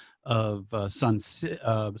of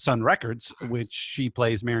Sun Records, which she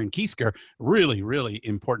plays Marion Kiesker, really, really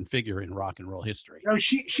important figure in rock and roll history. No,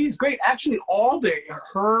 she's great. Actually,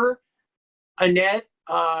 her, Annette,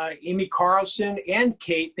 Amy Carlson, and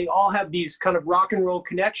Kate, they all have these kind of rock and roll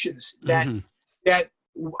connections that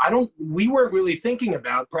we weren't really thinking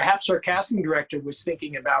about. Perhaps our casting director was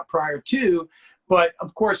thinking about prior to, but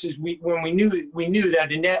of course, when we knew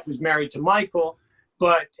that Annette was married to Michael,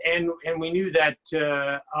 and we knew that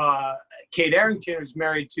Kate Arrington was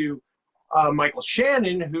married to Michael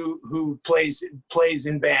Shannon, who plays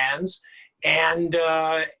in bands, and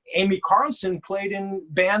Amy Carlson played in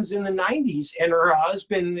bands in the 90s, and her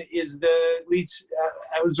husband is the lead.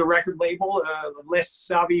 It was a record label, Les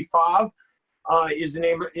Savi Fav.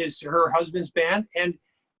 Is her husband's band,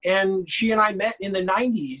 and she and I met in the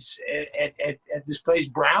 90s at this place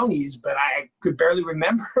Brownies, but I could barely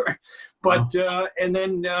remember. But and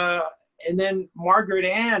then Margaret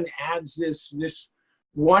Ann adds this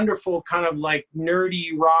wonderful kind of like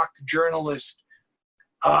nerdy rock journalist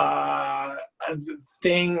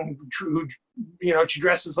thing. You know, she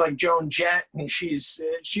dresses like Joan Jett, and she's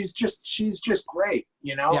just great.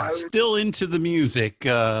 You know, yeah, still into the music,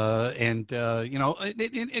 and you know,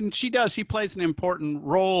 and she plays an important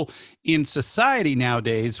role in society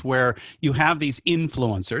nowadays, where you have these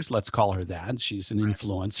influencers. Let's call her that. She's an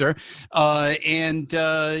influencer, and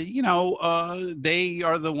you know, they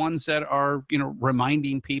are the ones that are, you know,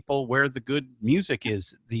 reminding people where the good music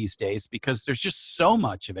is these days, because there's just so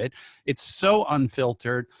much of it. It's so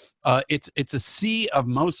unfiltered. It's a sea of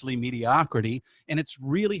mostly mediocrity, and it's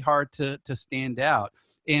really hard to stand out.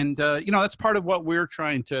 And you know, that's part of what we're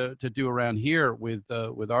trying to do around here with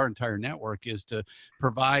our entire network, is to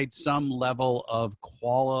provide some level of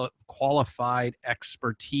qualified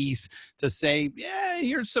expertise to say, yeah,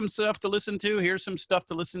 here's some stuff to listen to. Here's some stuff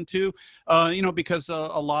to listen to. You know, because a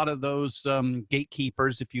lot of those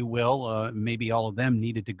gatekeepers, if you will, maybe all of them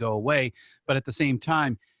needed to go away, but at the same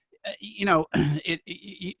time, you know,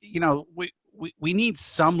 you know, we need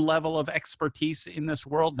some level of expertise in this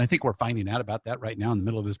world. And I think we're finding out about that right now in the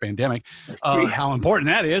middle of this pandemic, how important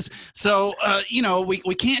that is. So,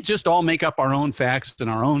 we can't just all make up our own facts and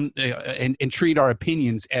our own and treat our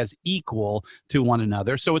opinions as equal to one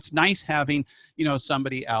another. So it's nice having,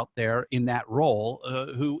 somebody out there in that role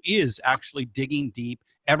who is actually digging deep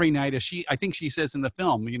every night. I think she says in the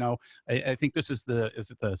film, I think this is the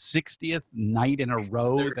 60th night in a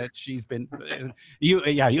row that she's been,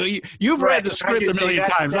 you've read the script a million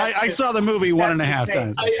times. I saw the movie 1.5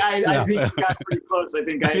 times. I think you got pretty close. I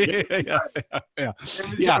think yeah.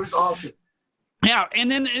 It was awesome. Yeah, and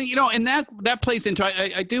then and that plays into.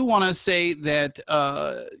 I do want to say that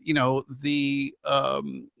the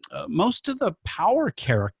most of the power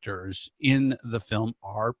characters in the film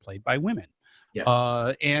are played by women.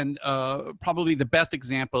 Yeah. And probably the best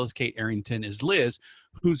example is Kate Arrington is Liz,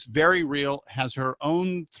 who's very real, has her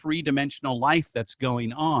own 3-dimensional life that's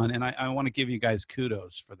going on, and I want to give you guys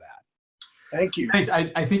kudos for that. Thank you. Thanks.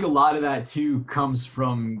 I think a lot of that too comes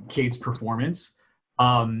from Kate's performance.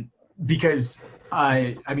 Because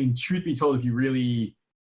truth be told, if you really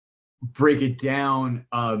break it down,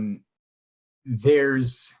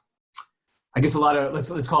 there's, I guess, a lot of,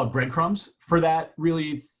 let's call it breadcrumbs for that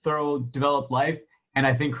really thorough developed life. And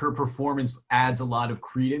I think her performance adds a lot of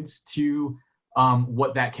credence to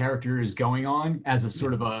what that character is going on as a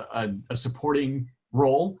sort of a supporting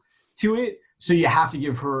role to it. So you have to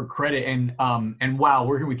give her credit. And wow,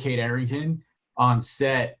 working with Kate Arrington on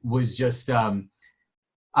set was just,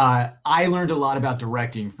 I learned a lot about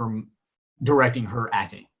directing from directing her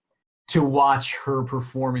acting. To watch her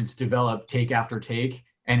performance develop take after take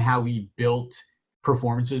and how we built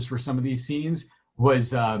performances for some of these scenes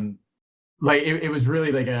was it was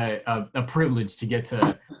really like a privilege to get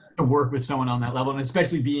to work with someone on that level, and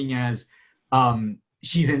especially being as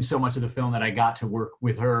she's in so much of the film that I got to work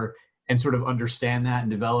with her and sort of understand that and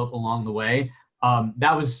develop along the way.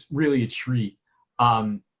 That was really a treat.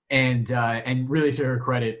 And really, to her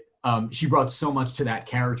credit, she brought so much to that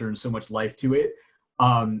character and so much life to it.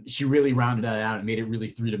 She really rounded that out and made it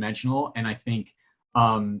really 3-dimensional, and I think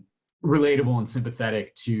relatable and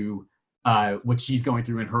sympathetic to what she's going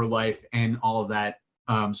through in her life and all of that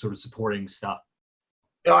sort of supporting stuff.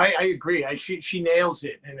 No, I agree. She nails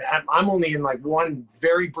it, and I'm only in like one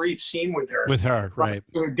very brief scene with her. With her, right?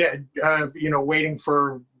 Waiting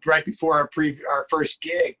for right before our first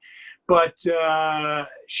gig. But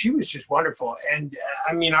she was just wonderful. And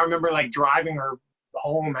I remember like driving her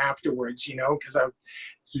home afterwards, because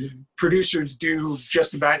producers do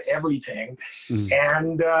just about everything.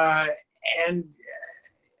 And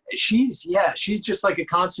she's just like a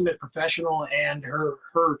consummate professional. And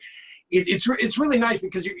it's really nice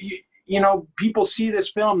because people see this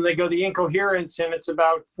film and they go, The Incoherence, and it's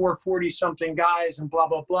about 440 something guys and blah,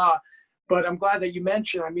 blah, blah. But I'm glad that you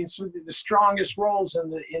mentioned, some of the strongest roles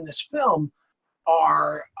in this film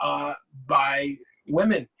are by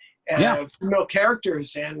women and female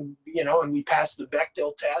characters, and we passed the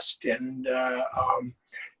Bechdel test, and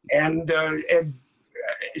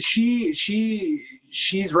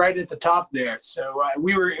she's right at the top there. So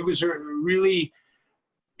it was a really,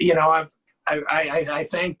 I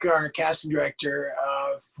thank our casting director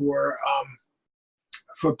for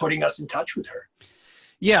putting us in touch with her.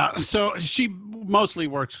 Yeah, so she mostly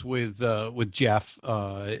works with Jeff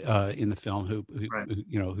in the film, who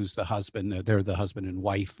who's the husband. They're the husband and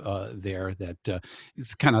wife there. That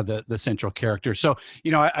is kind of the central character. So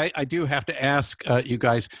I do have to ask you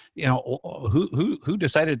guys, who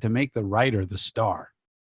decided to make the writer the star?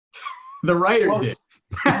 The writer did.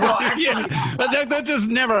 Well, actually, that just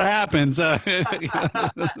never happens.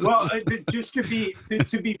 Well, just to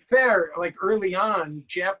be fair, like early on,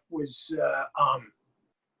 Jeff was.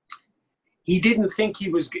 He didn't think he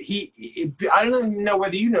was. I don't even know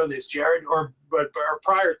whether you know this, Jared, or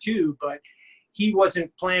prior to, but he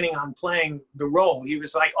wasn't planning on playing the role. He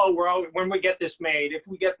was like, "Oh, when we get this made, if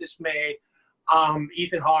we get this made,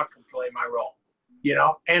 Ethan Hawke can play my role."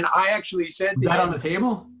 And I actually said that on the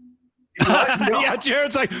table. No. Yeah,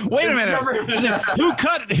 Jared's like, wait a minute, who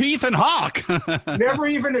cut Ethan Hawke? Never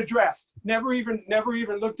even addressed. Never even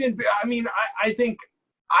looked in. I think.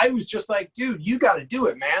 I was just like, dude, you got to do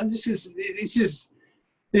it, man. This is,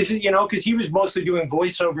 because he was mostly doing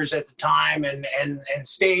voiceovers at the time and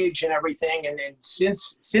stage and everything. And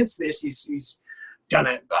since this, he's done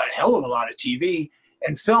a hell of a lot of TV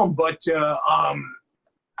and film. But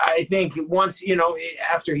I think once,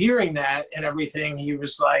 after hearing that and everything, he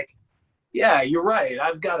was like, yeah, you're right.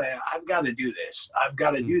 I've got to do this. I've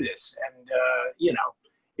got to do this. And,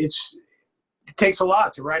 it takes a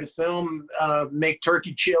lot to write a film, make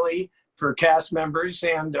turkey chili for cast members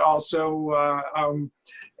and also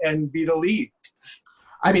and be the lead.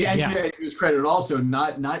 I mean, and to his credit, also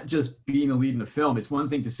not just being a lead in a film. It's one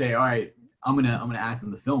thing to say, all right, I'm gonna act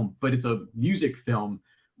in the film, but it's a music film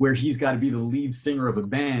where he's got to be the lead singer of a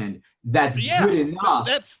band. That's good enough.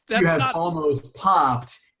 That's you have not almost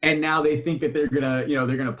popped, and now they think that they're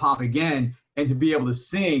gonna pop again, and to be able to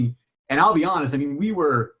sing. And I'll be honest, I mean, we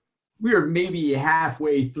were maybe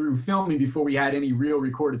halfway through filming before we had any real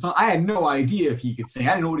recorded song. I had no idea if he could sing.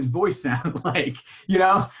 I didn't know what his voice sounded like,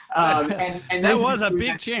 And that was a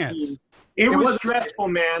big chance. It was stressful,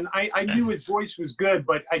 man. I knew his voice was good,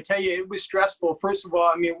 but I tell you, it was stressful. First of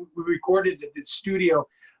all, I mean, we recorded at the studio,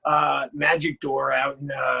 Magic Door, out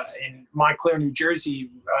in Montclair, New Jersey,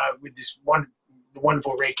 with this the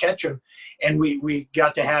wonderful Ray Ketchum, and we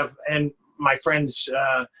got to have, and my friends.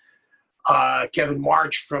 Kevin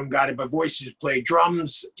March from Guided by Voices plays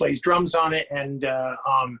drums on it, and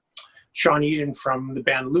Sean Eden from the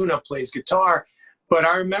band Luna plays guitar. But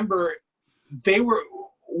I remember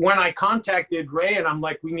when I contacted Ray and I'm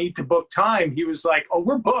like, we need to book time, he was like, oh,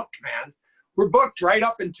 we're booked, man. We're booked right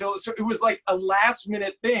up until, so it was like a last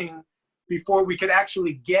minute thing before we could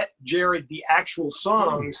actually get Jared the actual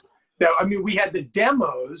songs. We had the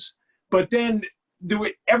demos, but then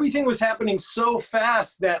everything was happening so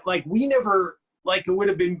fast that we never, it would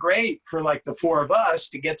have been great for the four of us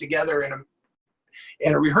to get together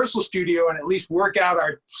in a rehearsal studio and at least work out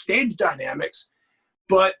our stage dynamics.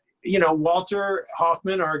 But Walter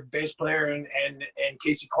Hoffman, our bass player, and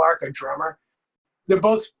Casey Clark, our drummer, they're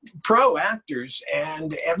both pro actors,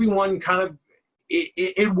 and everyone kind of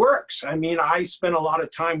it works. I mean, I spent a lot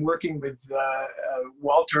of time working with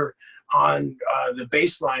Walter on the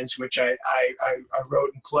bass lines, which I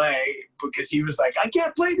wrote and play, because he was like, I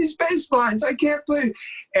can't play these bass lines. I can't play.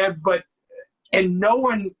 And no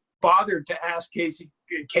one bothered to ask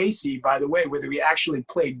Casey, by the way, whether he actually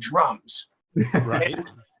played drums. Right.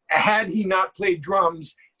 Had he not played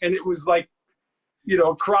drums and it was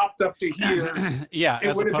cropped up to here,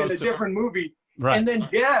 it would have been a different movie. Right. And then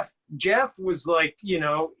Jeff was like,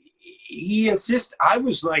 he insisted. I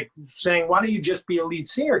was saying, why don't you just be a lead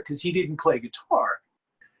singer? Because he didn't play guitar,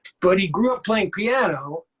 but he grew up playing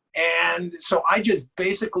piano. And so I just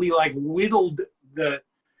basically whittled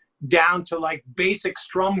down to basic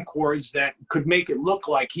strum chords that could make it look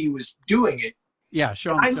like he was doing it. Yeah,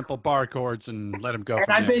 show him simple bar chords and let him go.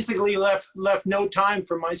 And I basically left no time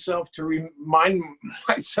for myself to remind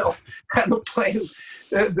myself how to play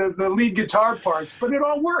the lead guitar parts. But it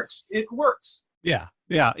all works. It works. Yeah.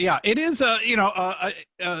 It is.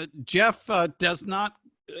 Jeff does not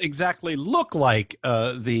exactly look like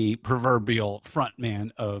the proverbial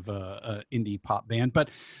frontman of an indie pop band, but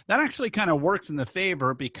that actually kind of works in the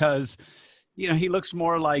favor because, he looks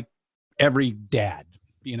more like every dad.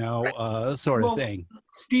 Sort of thing.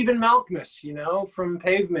 Stephen Malkmus, from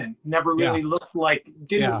Pavement, never really looked like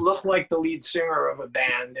the lead singer of a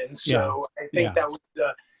band, and so I think that was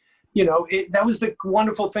that was the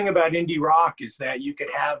wonderful thing about indie rock, is that you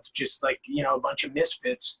could have just a bunch of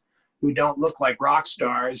misfits who don't look like rock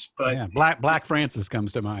stars, but Black Francis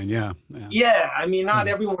comes to mind. I mean, not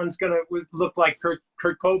everyone's gonna look like Kurt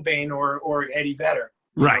Cobain or Eddie Vedder,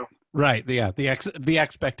 Right. Yeah. The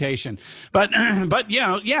expectation, but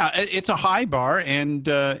it's a high bar, and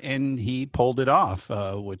he pulled it off,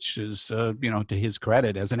 which is to his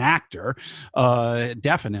credit as an actor,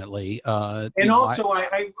 definitely. And also,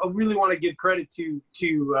 I really want to give credit to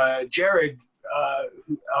Jared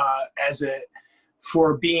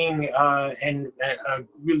for being a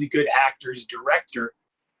really good actor's director,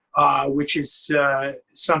 which is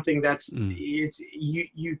something that's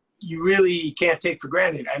you really can't take for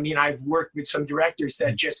granted. I mean, I've worked with some directors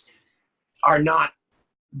that just are not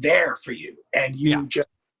there for you, and you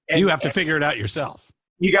have to figure it out yourself.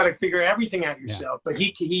 You got to figure everything out yourself. But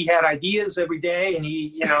he had ideas every day, and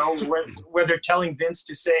he, whether telling Vince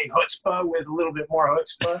to say chutzpah with a little bit more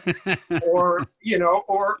chutzpah,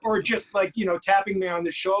 or just tapping me on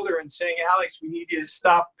the shoulder and saying, Alex, we need you to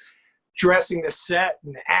stop dressing the set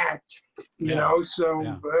and act.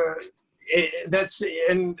 That's,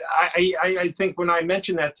 and I think when I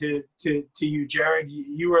mentioned that to you, Jared,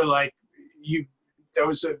 you were like, that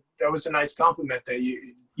was a nice compliment that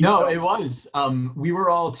you no, it was. We were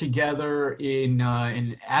all together in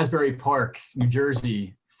Asbury Park, New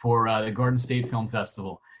Jersey, for the Garden State Film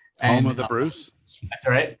Festival. Home of the Bruce. That's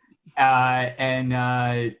right. And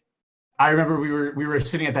I remember we were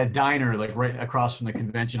sitting at that diner, right across from the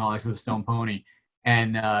convention hall next to the Stone Pony,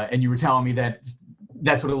 and you were telling me that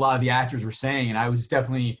that's what a lot of the actors were saying, and I was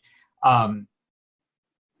definitely I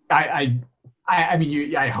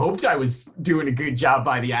I hoped I was doing a good job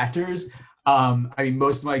by the actors. I mean,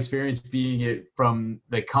 most of my experience being it from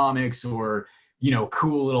the comics or,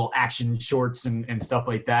 cool little action shorts and stuff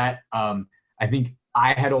like that. I think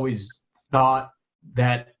I had always thought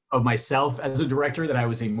that of myself as a director, that I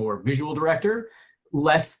was a more visual director,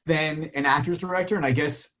 less than an actor's director. And I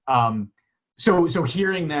guess, so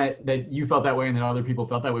hearing that you felt that way and that other people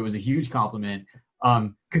felt that way was a huge compliment.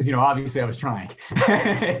 Cause obviously I was trying.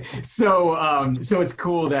 So it's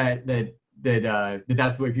cool that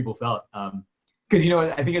that's the way people felt. Cause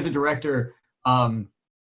I think as a director,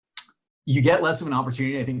 you get less of an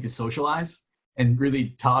opportunity, I think, to socialize and really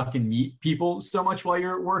talk and meet people so much while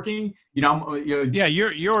you're working. Yeah,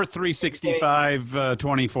 you're 365,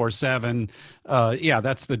 24/7. Yeah,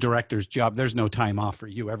 that's the director's job. There's no time off for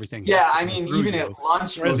you. Everything. Yeah, I mean, even at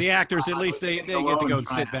lunch. Whereas the actors, at least they get to go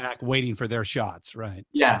sit back waiting for their shots, right?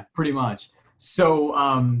 Yeah, pretty much. So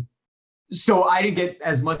I didn't get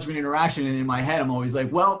as much of an interaction, and in my head, I'm always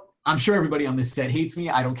like, well, I'm sure everybody on this set hates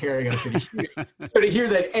me. I don't care. I got to finish shooting. So to hear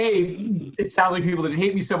that, A, it sounds like people didn't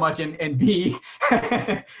hate me so much, and B,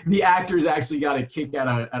 the actors actually got a kick out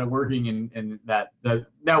of working, and that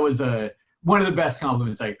was one of the best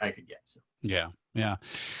compliments I could get. So. Yeah.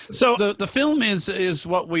 So the film is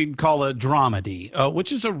what we'd call a dramedy,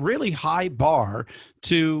 which is a really high bar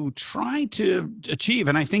to try to achieve.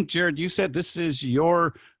 And I think, Jared, you said this is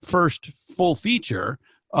your first full feature.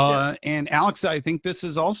 And Alex, I think this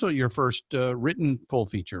is also your first written full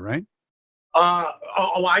feature, right?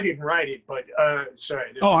 I didn't write it, but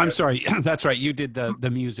sorry. Oh, I'm sorry. That's right. You did the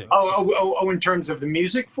music. Oh, in terms of the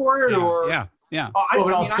music for it, or yeah. I've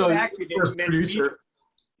acted in many features.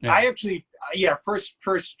 Yeah. I actually,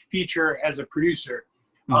 first feature as a producer.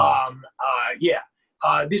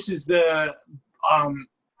 This is the.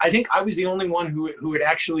 I think I was the only one who had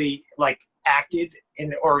actually acted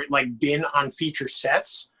in or been on feature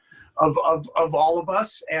sets of all of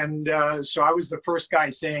us, and so I was the first guy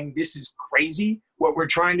saying, this is crazy what we're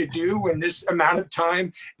trying to do in this amount of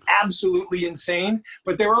time, absolutely insane.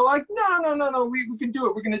 But they were like, no, we can do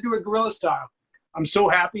it. We're going to do it guerrilla style. I'm so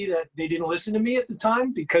happy that they didn't listen to me at the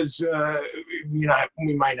time, because we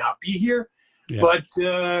might not be here. Yeah. But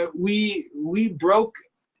we broke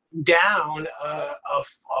down a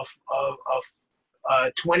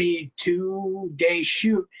 22-day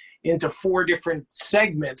shoot into 4 different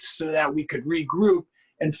segments so that we could regroup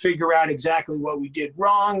and figure out exactly what we did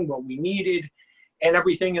wrong, what we needed, and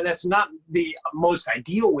everything. And that's not the most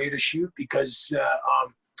ideal way to shoot, because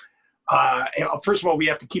first of all, we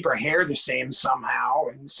have to keep our hair the same somehow,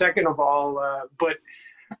 and second of all, but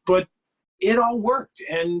it all worked.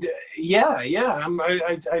 And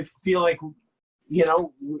I feel like we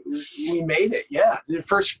made it. Yeah, the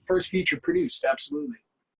first feature produced, absolutely.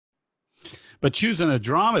 But choosing a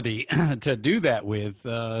dramedy to do that with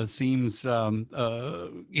seems, a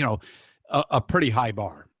pretty high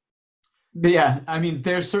bar. Yeah, I mean,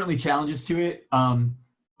 there's certainly challenges to it.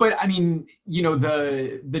 But I mean,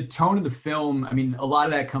 the tone of the film, I mean, a lot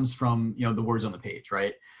of that comes from, the words on the page,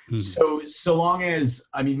 right? Mm-hmm. So long as,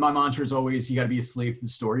 I mean, my mantra is always, you got to be a slave to the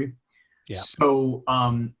story. Yeah. So,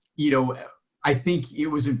 I think it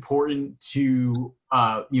was important to,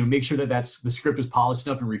 make sure that the script was polished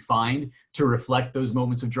enough and refined to reflect those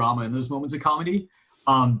moments of drama and those moments of comedy.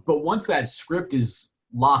 But once that script is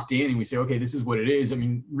locked in and we say, okay, this is what it is. I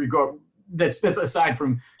mean, that's aside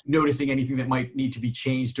from noticing anything that might need to be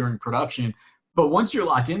changed during production. But once you're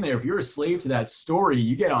locked in there, if you're a slave to that story,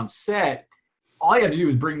 you get on set, all you have to do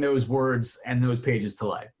is bring those words and those pages to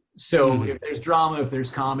life. So if there's drama, if there's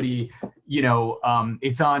comedy,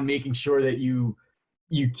 it's on making sure that you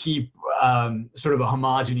keep sort of a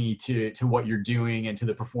homogeny to what you're doing and to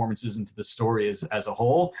the performances and to the story as a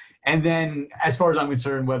whole. And then as far as I'm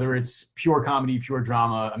concerned, whether it's pure comedy, pure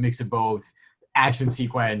drama, a mix of both, action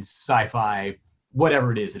sequence, sci-fi,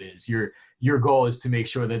 whatever it is, your goal is to make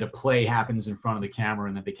sure that a play happens in front of the camera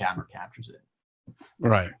and that the camera captures it.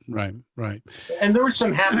 Right. And there were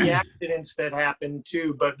some happy accidents that happened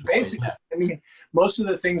too, but basically, I mean, most of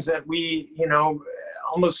the things that we,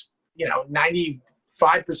 almost, 95%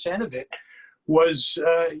 of it was,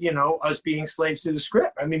 us being slaves to the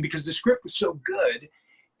script. I mean, because the script was so good.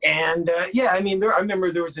 And I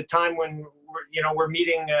remember there was a time when we're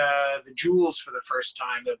meeting the Jules for the first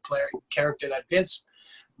time, the character that Vince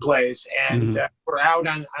plays, and we're out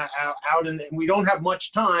and we don't have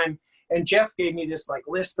much time. And Jeff gave me this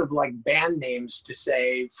list of band names to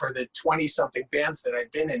say for the 20-something bands that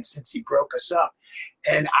I've been in since he broke us up.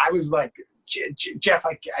 And I was like, Jeff,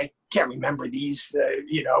 I can't remember these,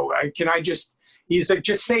 can I just, he's like,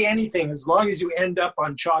 just say anything as long as you end up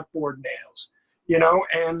on chalkboard nails. you know,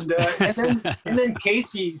 and then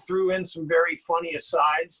Casey threw in some very funny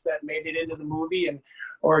asides that made it into the movie,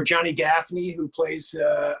 or Johnny Gaffney, who plays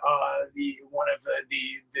one of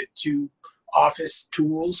the two office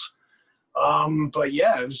tools. But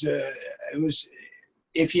yeah, it was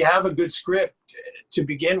if you have a good script to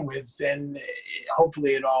begin with, then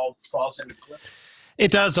hopefully it all falls into place.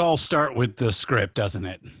 It does all start with the script, doesn't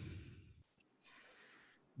it?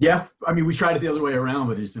 Yeah, I mean, we tried it the other way around,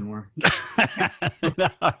 but it just didn't work.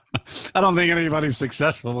 I don't think anybody's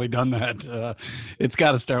successfully done that. It's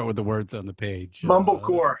got to start with the words on the page.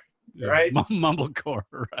 Mumblecore, right? Mumblecore,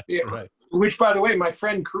 right? Yeah. Right. Which, by the way, my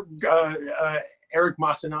friend Eric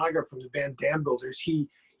Masanaga from the band Dam Builders, he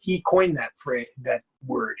coined that phrase, that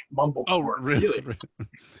word, mumblecore. Oh, really?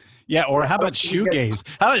 Yeah. Or how about shoegaze?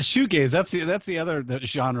 How about shoegaze? That's the other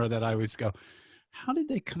genre that I always go, how did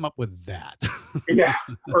they come up with that? Yeah.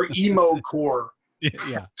 Or emo core.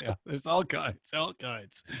 Yeah. There's all kinds.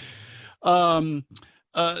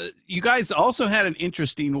 You guys also had an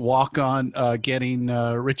interesting walk on getting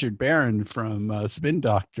Richard Barron from Spin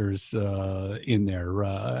Doctors in there.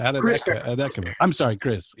 How did that come about? I'm sorry,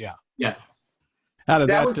 Chris. Yeah. How did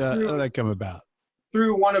that come about?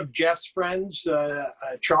 Through one of Jeff's friends,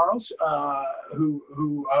 Charles,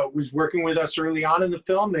 who was working with us early on in the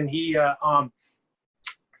film, and he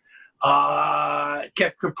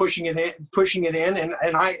kept pushing it in,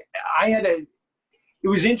 and I had it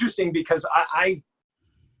was interesting because I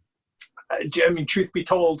mean, truth be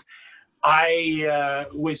told, I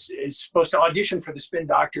was supposed to audition for the Spin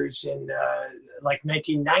Doctors in like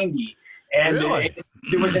 1990, and really?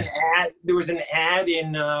 There was an ad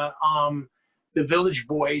in the Village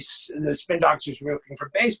Voice. The Spin Doctors were looking for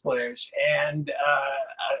bass players, and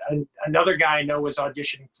another guy I know was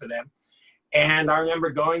auditioning for them. And I remember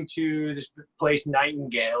going to this place,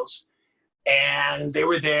 Nightingales, and they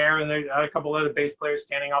were there, and there were a couple other bass players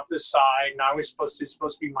standing off the side, and I was supposed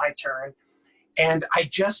to be my turn, and I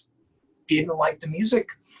just didn't like the music,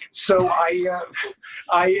 so I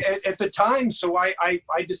at the time, so I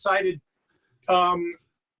decided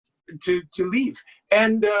to leave,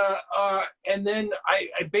 and then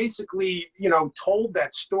I basically, you know, told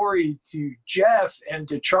that story to Jeff and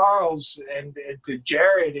to Charles and to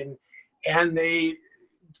Jared, and they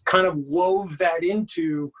kind of wove that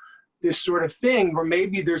into this sort of thing where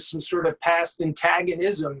maybe there's some sort of past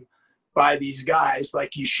antagonism by these guys,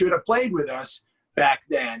 like, you should have played with us back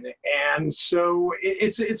then. And so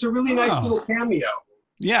it's a really nice little cameo.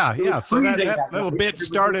 Yeah. So that little bit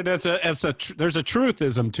started as a there's a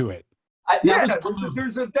truthism to it.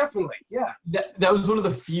 There's a definitely, yeah. That was one of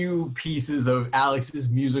the few pieces of Alex's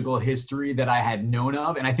musical history that I had known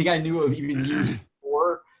of, and I think I knew of even years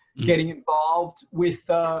before getting involved with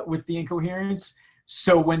the Incoherents.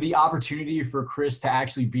 So when the opportunity for Chris to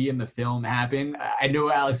actually be in the film happened, I know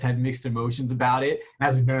Alex had mixed emotions about it, and I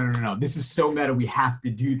was like, no, this is so meta, we have to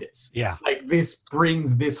do this. Yeah, like this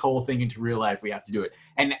brings this whole thing into real life. We have to do it.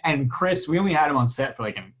 And Chris, we only had him on set for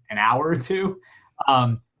like an hour or two.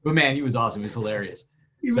 But man, he was awesome. He was hilarious.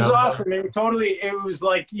 He was awesome. It was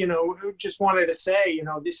like, you know, just wanted to say, you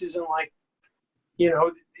know, this isn't like, you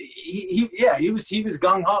know, he was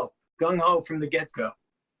gung-ho from the get-go.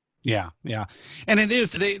 Yeah. And it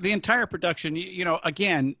is the entire production, you know,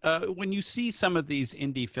 again, when you see some of these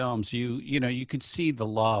indie films, you know, you could see the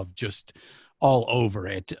love just all over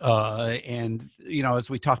it. And, you know,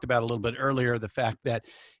 as we talked about a little bit earlier, the fact that,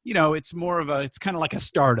 you know, it's kind of like a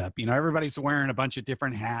startup, you know, everybody's wearing a bunch of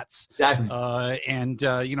different hats. Exactly. And,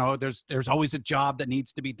 you know, there's always a job that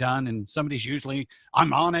needs to be done. And somebody's usually,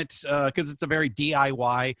 I'm on it, because it's a very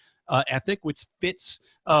DIY ethic, which fits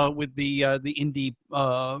with the indie,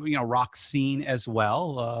 you know, rock scene as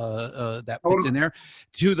well. That fits in there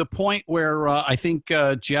to the point where I think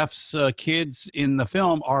Jeff's kids in the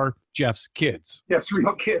film are Jeff's kids. Jeff's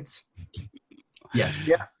real kids. Yes.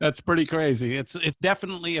 Yeah. That's pretty crazy. It's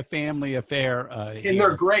definitely a family affair. And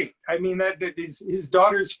they're great. I mean, that his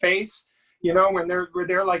daughter's face, you know, when they're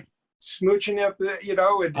like smooching up, you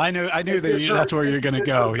know. And I knew that's where you're going to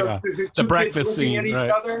go. Yeah. The breakfast scene. At each right?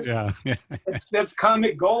 other. Yeah. That's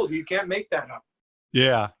comic gold. You can't make that up.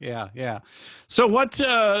 Yeah. So what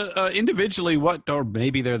individually, or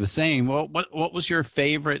maybe they're the same. What was your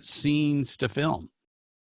favorite scenes to film?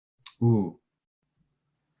 Ooh.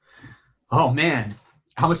 Oh man,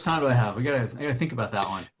 how much time do I have? I gotta think about that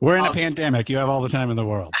one. We're in a pandemic. You have all the time in the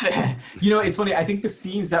world. You know, it's funny. I think the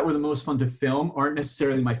scenes that were the most fun to film aren't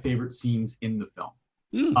necessarily my favorite scenes in the film.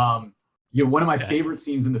 You know, one of my favorite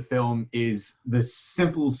scenes in the film is the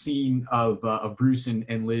simple scene of Bruce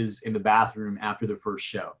and Liz in the bathroom after their first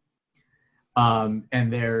show. And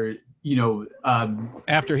they're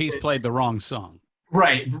after he's played the wrong song.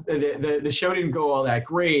 Right. The show didn't go all that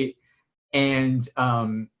great. And,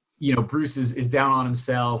 Bruce is down on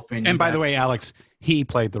himself. And by the way, Alex, he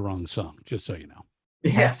played the wrong song, just so you know.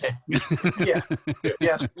 Yes.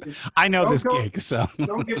 Yes. I know this gig, so.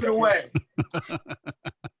 Don't give it away.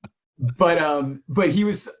 But he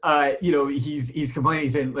was, he's complaining.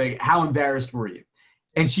 He's saying, like, how embarrassed were you?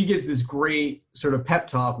 And she gives this great sort of pep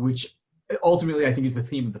talk, which ultimately I think is the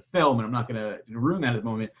theme of the film. And I'm not going to ruin that at the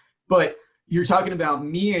moment. But you're talking about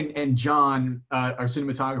me and John, our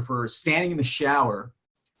cinematographer, standing in the shower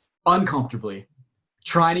uncomfortably,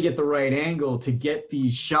 trying to get the right angle to get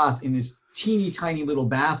these shots in this teeny tiny little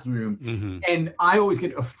bathroom. Mm-hmm. And I always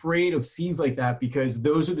get afraid of scenes like that because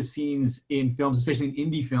those are the scenes in films, especially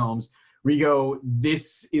in indie films, where you go,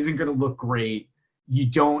 this isn't going to look great. You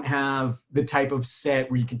don't have the type of set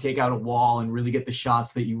where you can take out a wall and really get the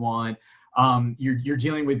shots that you want. You're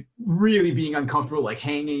dealing with really being uncomfortable, like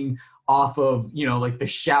hanging off of, like the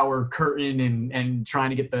shower curtain and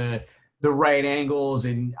trying to get the right angles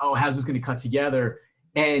and, how's this going to cut together?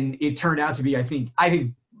 And it turned out to be, I think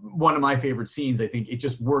one of my favorite scenes. I think it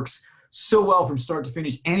just works so well from start to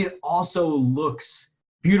finish. And it also looks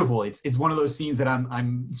beautiful. It's one of those scenes that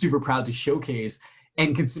I'm super proud to showcase.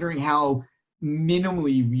 And considering how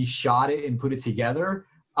minimally we shot it and put it together,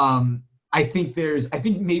 I think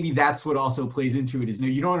maybe that's what also plays into it is,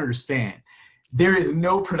 you don't understand. There is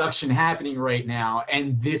no production happening right now,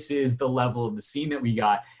 and this is the level of the scene that we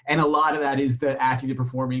got. And a lot of that is the acting, the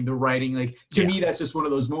performing, the writing. Like, to me, that's just one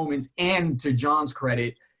of those moments. And to John's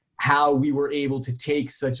credit, how we were able to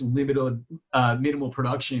take such limited, minimal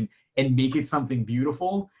production and make it something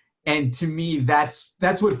beautiful. And to me, that's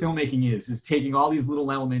what filmmaking is taking all these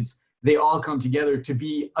little elements. They all come together to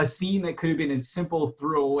be a scene that could have been a simple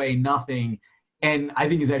throwaway nothing. And I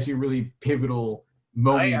think is actually a really pivotal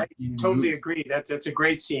moment. I totally agree. That's a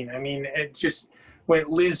great scene. I mean, it just when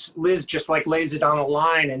Liz just like lays it on a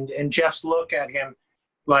line, and Jeff's look at him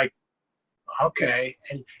like, okay.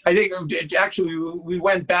 And I think actually we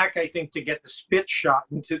went back, I think, to get the spit shot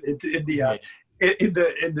into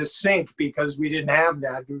the sink because we didn't have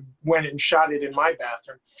that. We went and shot it in my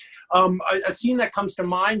bathroom. A scene that comes to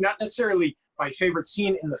mind, not necessarily my favorite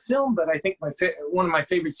scene in the film, but I think one of my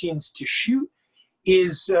favorite scenes to shoot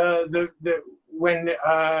is when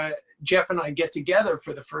Jeff and I get together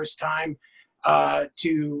for the first time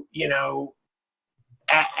after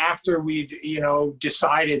we'd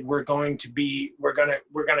decided we're gonna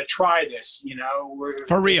try this,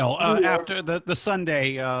 for real after the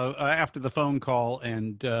Sunday after the phone call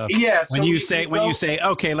and when you say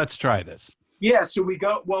okay, let's try this. Yeah, so we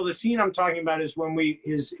go. Well, the scene I'm talking about is when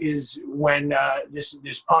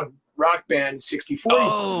this punk rock band 6040.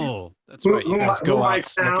 Oh, that's right. You guys go out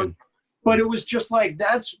slicking. But it was just like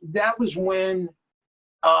that was when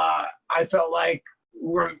I felt like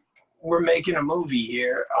we're making a movie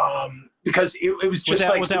here because it was just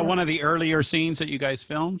was that one of the earlier scenes that you guys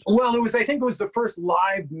filmed? Well, I think it was the first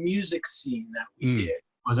live music scene that we did.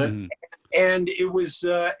 Was it? And it was,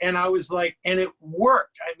 and I was like, and it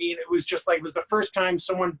worked. I mean, it was just like, it was the first time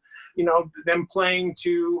someone, them playing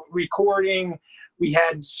to recording. We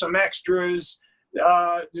had some extras.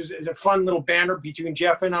 There's a fun little banter between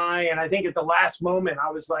Jeff and I. And I think at the last moment, I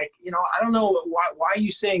was like, I don't know, why are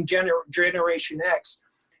you saying Generation X?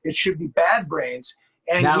 It should be Bad Brains.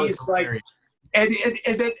 And he's like, and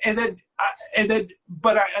then,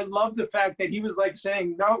 but I love the fact that he was like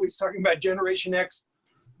saying, no, he's talking about Generation X.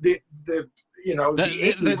 The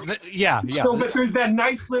 80s. Yeah. So, but there's that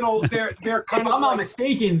nice little. They're kind of. If I'm not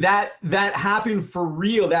mistaken, that happened for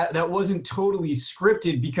real. That wasn't totally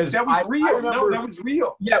scripted because that was real. No, that was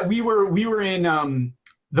real. Yeah, we were in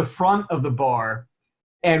the front of the bar,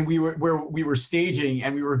 and we were staging,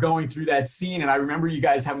 and we were going through that scene, and I remember you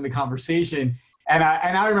guys having the conversation, and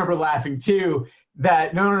I remember laughing too.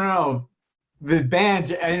 That no, the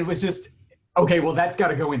band, and it was just. Okay, well, that's got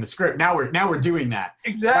to go in the script. Now we're doing that.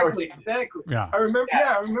 Exactly. Yeah. I remember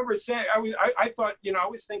saying I thought I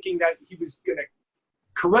was thinking that he was going to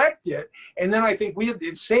correct it, and then I think we had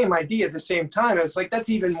the same idea at the same time. I was like, that's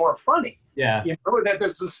even more funny. Yeah. That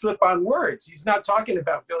there's a slip on words. He's not talking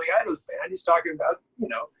about Billy Idol's band. He's talking about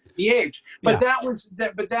the age. But that was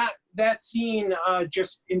that. But that scene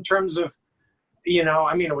just in terms of.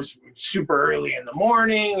 It was super early in the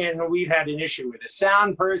morning and we'd had an issue with a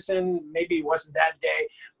sound person. Maybe it wasn't that day,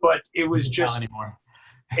 but it was just, not anymore.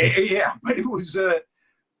 Yeah, but it was, it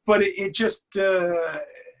just,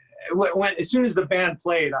 when, as soon as the band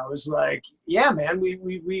played, I was like, yeah, man, we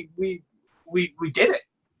did it.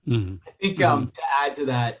 Mm-hmm. I think, to add to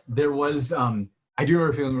that, there was, I do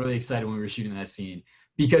remember feeling really excited when we were shooting that scene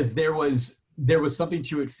because there was something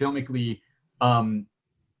to it filmically.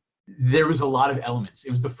 There was a lot of elements.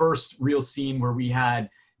 It was the first real scene where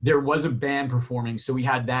there was a band performing, so we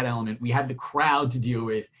had that element. We had the crowd to deal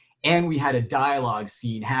with, and we had a dialogue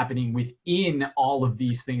scene happening within all of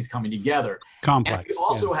these things coming together. Complex. And we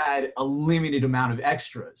also had a limited amount of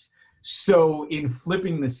extras. So in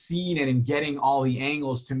flipping the scene and in getting all the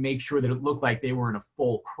angles to make sure that it looked like they were in a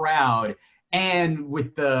full crowd, and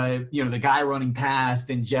with the guy running past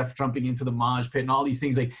and Jeff jumping into the mosh pit and all these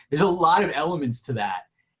things, like there's a lot of elements to that.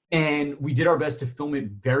 And we did our best to film it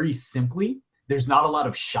very simply. There's not a lot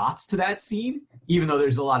of shots to that scene, even though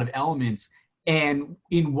there's a lot of elements. And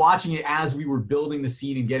in watching it as we were building the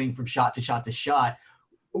scene and getting from shot to shot to shot,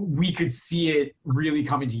 we could see it really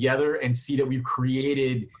coming together and see that we've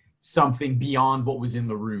created something beyond what was in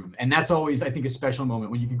the room. And that's always, I think, a special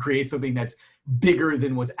moment when you can create something that's bigger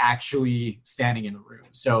than what's actually standing in the room.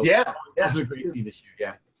 So that's a great scene to shoot.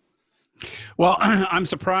 Yeah. Well, I'm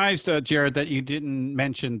surprised, Jared, that you didn't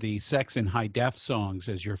mention the Sex and High Def songs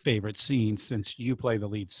as your favorite scene, since you play the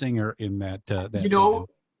lead singer in that.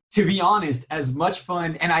 To be honest, as much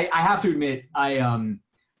fun, and I have to admit, I've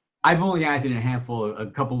only acted in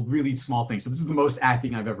a couple really small things. So this is the most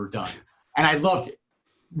acting I've ever done, and I loved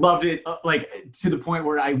it. Like to the point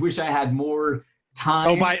where I wish I had more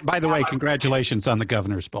time. Oh, by the way, congratulations on the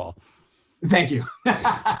governor's ball. Thank you.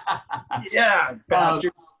 Yeah,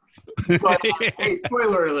 bastard. But, hey,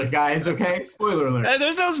 spoiler alert, guys. Okay, spoiler alert.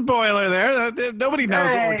 There's no spoiler there. Nobody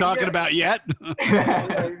knows what we're talking about yet.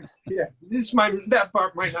 Yeah, that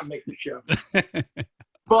part might not make the show.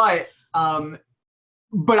 But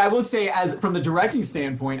I will say, as from the directing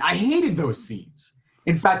standpoint, I hated those scenes.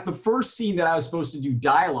 In fact, the first scene that I was supposed to do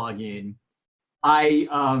dialogue in, I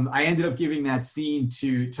ended up giving that scene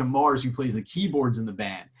to Mars, who plays the keyboards in the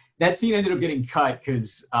band. That scene ended up getting cut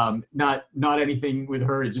because not anything with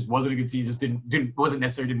her. It just wasn't a good scene. It just wasn't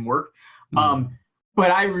necessary. Didn't work.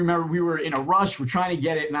 But I remember we were in a rush. We're trying to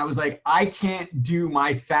get it, and I was like, I can't do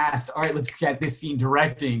my fast. All right, let's get this scene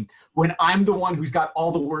directing when I'm the one who's got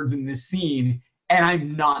all the words in this scene, and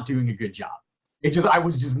I'm not doing a good job. I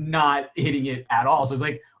was just not hitting it at all. So it's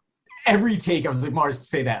like every take, I was like, Mars,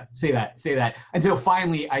 say that, until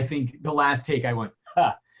finally, I think the last take, I went,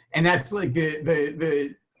 huh. And that's like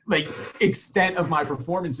the extent of my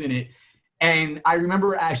performance in it. And I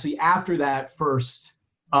remember actually after that first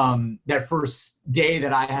day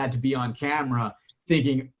that I had to be on camera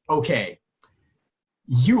thinking, okay,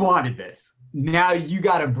 you wanted this. Now you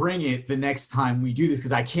got to bring it the next time we do this,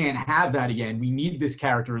 because I can't have that again. We need this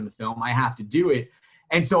character in the film. I have to do it.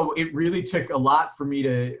 And so it really took a lot for me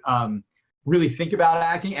to really think about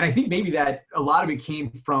acting. And I think maybe that a lot of it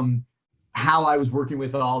came from how I was working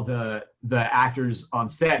with all the actors on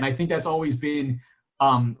set. And I think that's always been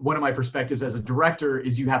one of my perspectives as a director,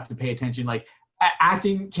 is you have to pay attention. Like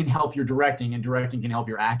acting can help your directing, and directing can help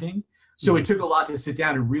your acting. So it took a lot to sit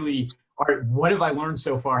down and really, all right, what have I learned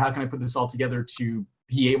so far? How can I put this all together to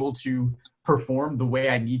be able to perform the way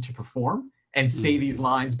I need to perform and say these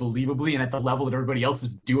lines believably and at the level that everybody else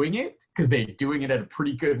is doing it, because they're doing it at a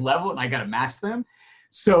pretty good level and I got to match them.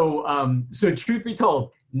 So truth be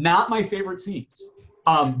told, not my favorite scenes.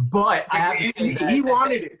 But I have to say that he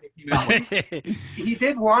wanted it. He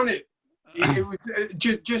did want it. It was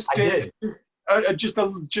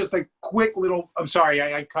just a quick little. I'm sorry,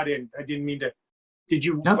 I cut in. I didn't mean to. Did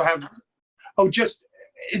you have? Oh, just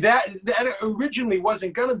that originally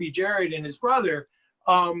wasn't going to be Jared and his brother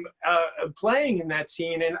playing in that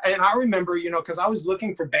scene, and I remember, because I was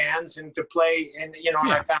looking for bands and to play, and and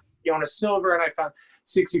I found Fiona Silver and I found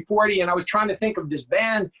 6040, and I was trying to think of this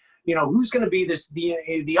band. Who's going to be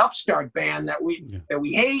the upstart band that we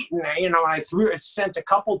hate, and I sent a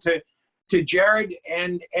couple to Jared,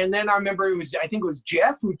 and then I remember I think it was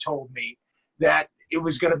Jeff who told me that it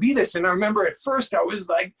was going to be this, and I remember at first I was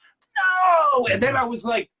like, no, and then I was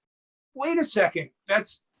like, wait a second,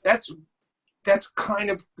 that's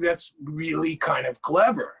really kind of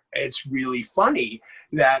clever. It's really funny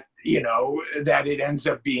that that it ends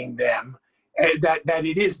up being them, that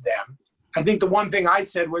it is them. I think the one thing I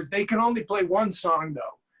said was they can only play one song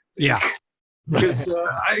though. Yeah. Because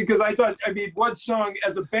I thought, one song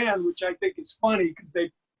as a band, which I think is funny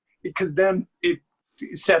because then it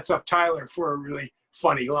sets up Tyler for a really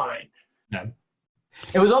funny line. Yeah.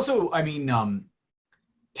 It was also,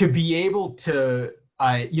 to be able to,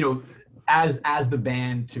 as the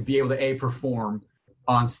band, to be able to perform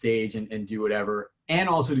on stage and do whatever, and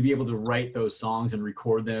also to be able to write those songs and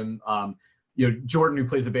record them. Jordan, who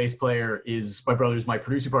plays the bass player, is my brother, is my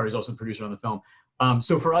producer partner, is also the producer on the film.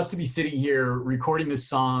 So for us to be sitting here recording this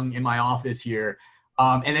song in my office here,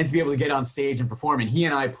 and then to be able to get on stage and perform. And he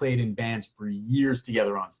and I played in bands for years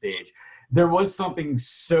together on stage. There was something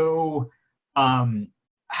so, I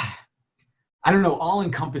don't know,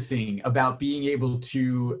 all-encompassing about being able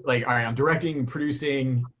to, like, all right, I'm directing,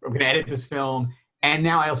 producing, I'm going to edit this film, and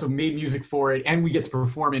now I also made music for it, and we get to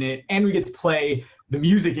perform in it, and we get to play the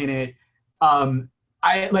music in it.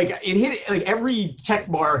 It hit like every check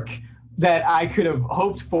mark that I could have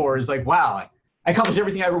hoped for. Is like, wow, I accomplished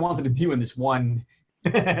everything I ever wanted to do in this one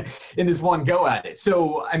go at it.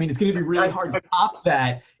 So, I mean, it's going to be really hard to top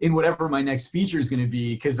that in whatever my next feature is going to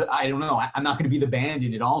be, because I don't know, I'm not going to be the band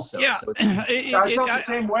in it also. Yeah. So I felt the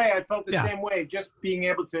same way. I felt the same way. Just being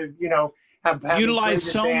able to, have utilize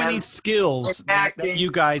so many skills that you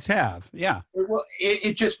guys have. Yeah. Well,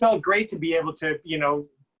 it just felt great to be able to,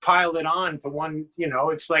 pile it on to one,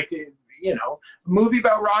 it's like, a movie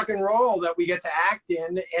about rock and roll that we get to act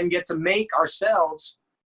in and get to make ourselves,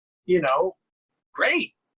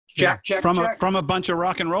 great. Check. From a bunch of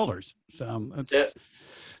rock and rollers. So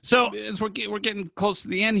as we're getting close to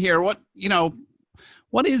the end here, what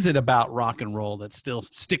is it about rock and roll that still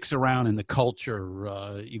sticks around in the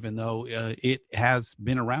culture, even though it has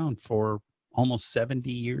been around for almost 70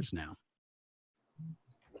 years now?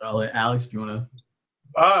 Alex, if you want to.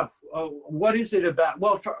 What is it about?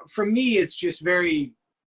 Well, for me, it's just very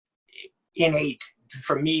innate.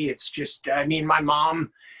 For me, it's just, my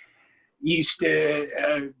mom used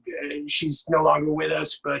to, she's no longer with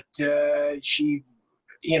us, but she,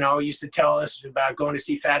 used to tell us about going to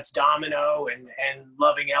see Fats Domino and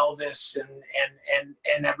loving Elvis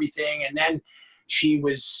and everything. And then she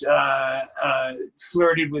was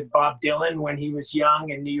flirted with Bob Dylan when he was young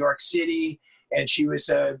in New York City. And she was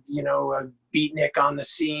a beatnik on the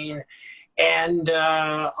scene. And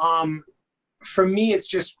for me, it's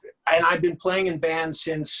just, and I've been playing in bands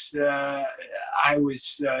since I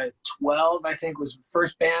was 12, I think was the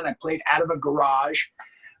first band. I played out of a garage.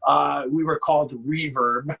 We were called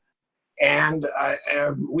Reverb. And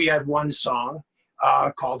we had one song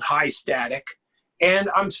called High Static. And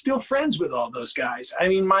I'm still friends with all those guys. I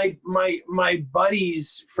mean, my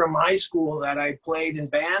buddies from high school that I played in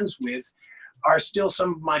bands with are still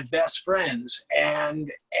some of my best friends.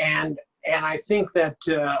 And I think that,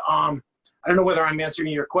 I don't know whether I'm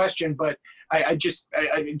answering your question, but I just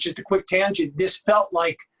a quick tangent. It felt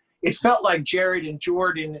like Jared and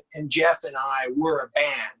Jordan and Jeff and I were a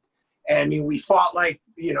band. And I mean, we fought like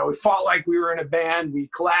we were in a band.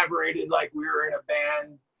 We collaborated like we were in a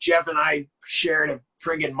band. Jeff and I shared a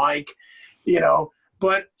friggin' mic,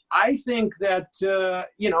 but I think that,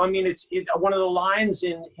 it's one of the lines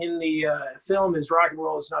in the film is rock and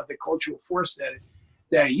roll is not the cultural force that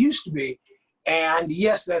it used to be. And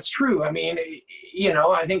yes, that's true. I mean,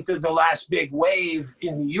 I think that the last big wave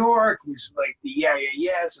in New York was like the Yeah Yeah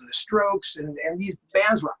Yeahs and the Strokes, and these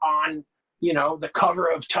bands were on, the cover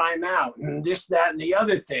of Time Out and this, that, and the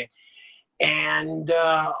other thing. And,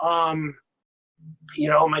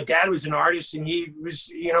 my dad was an artist, and he was,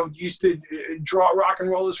 used to draw rock and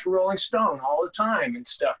rollers for Rolling Stone all the time and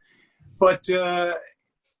stuff. But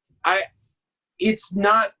it's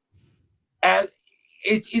not as,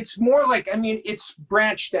 it's more like, it's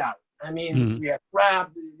branched out. We have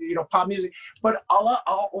rap, pop music, but a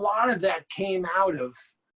lot of that came out of,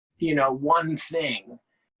 one thing.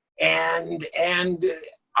 And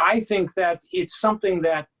I think that it's something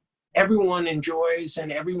that everyone enjoys,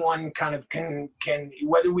 and everyone kind of can,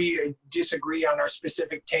 whether we disagree on our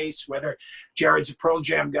specific tastes, whether Jared's a Pearl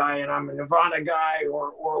Jam guy and I'm a Nirvana guy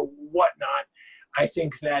or whatnot, I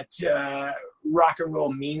think that rock and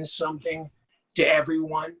roll means something to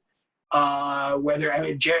everyone.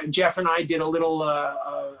 Jeff and I did a little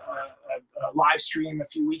live stream a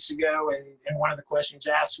few weeks ago, and one of the questions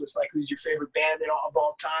asked was like, who's your favorite band of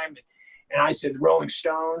all time? And I said the Rolling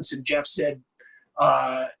Stones, and Jeff said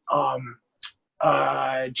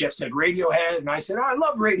Radiohead, and I said, I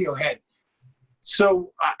love Radiohead.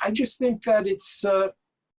 So I just think that it's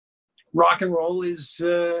rock and roll is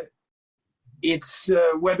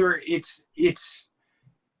whether it's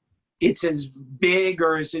as big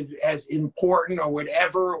or as important or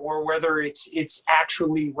whatever, or whether it's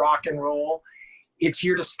actually rock and roll, it's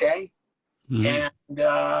here to stay. Mm-hmm. And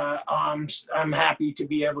I'm happy to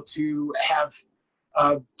be able to have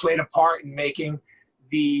played a part in making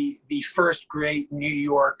the first great New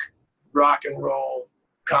York rock and roll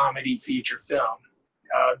comedy feature film.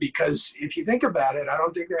 Because if you think about it, I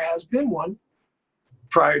don't think there has been one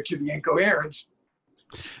prior to The Incoherents.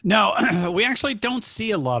 No, we actually don't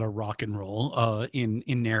see a lot of rock and roll in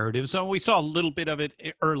narratives. So we saw a little bit of it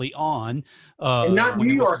early on. And not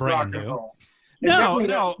New York rock and roll. No.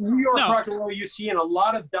 New York rock and roll you see in a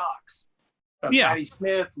lot of docs. Patti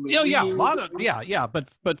Smith. Yeah, a lot of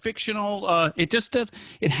but fictional. It just does.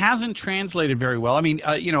 It hasn't translated very well. I mean,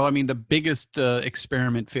 the biggest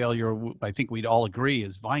experiment failure, I think we'd all agree,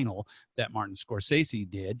 is Vinyl that Martin Scorsese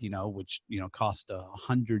did. Which cost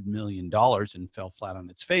 $100 million and fell flat on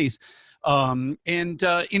its face. And in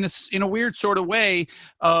a weird sort of way,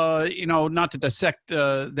 not to dissect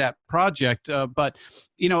that project, but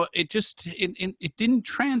it didn't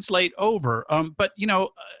translate over. But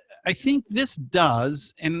I think this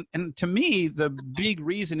does, and to me, the big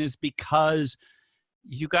reason is because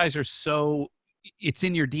you guys are it's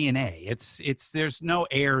in your DNA. It's there's no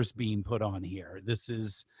airs being put on here.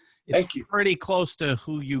 It's pretty close to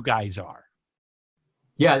who you guys are.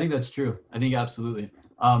 Yeah, I think that's true. I think absolutely.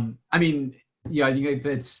 I think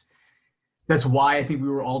that's why I think we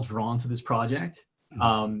were all drawn to this project.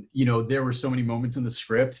 There were so many moments in the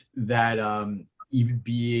script that even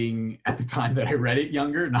being at the time that I read it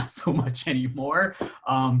younger, not so much anymore,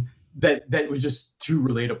 that was just too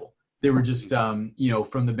relatable. They were just, from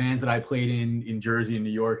the bands that I played in Jersey and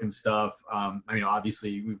New York and stuff.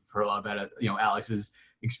 Obviously we've heard a lot about it, Alex's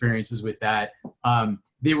experiences with that.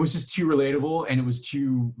 It was just too relatable and it was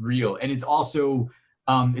too real. And it's also,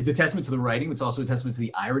 it's a testament to the writing. It's also a testament to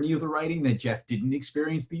the irony of the writing that Jeff didn't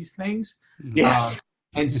experience these things. Yes.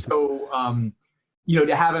 And so,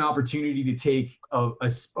 to have an opportunity to take a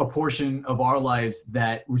portion of our lives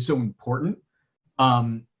that were so important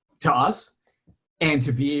to us, and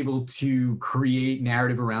to be able to create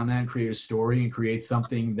narrative around that, and create a story, and create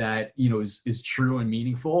something that is true and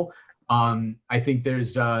meaningful. I think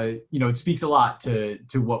there's it speaks a lot to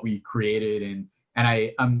what we created,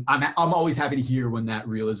 and I'm always happy to hear when that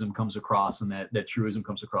realism comes across and that truism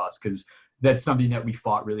comes across, because that's something that we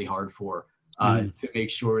fought really hard for. To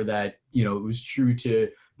make sure that it was true to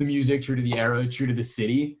the music, true to the era, true to the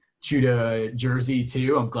city, true to Jersey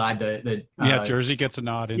too. I'm glad that Jersey gets a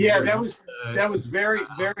nod. That was very,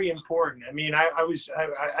 very important. I mean, I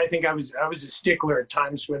think I was a stickler at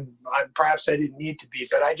times when perhaps I didn't need to be,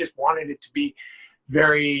 but I just wanted it to be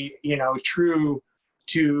very true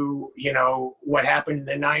to what happened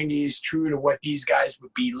in the 90s, true to what these guys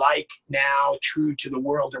would be like now, true to the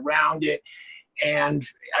world around it. And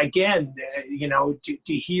again,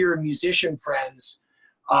 to hear musician friends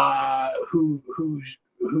who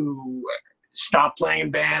stopped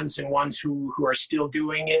playing bands and ones who are still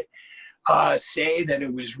doing it say that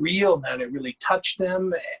it was real, that it really touched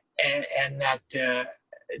them, and that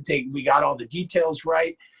we got all the details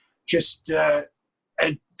right. Just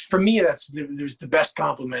for me, there's the best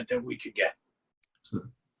compliment that we could get.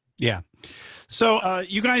 Yeah. So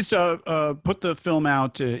you guys put the film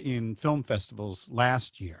out in film festivals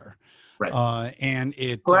last year. Right. And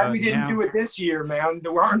it glad we didn't do it this year, man.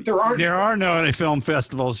 There are no any film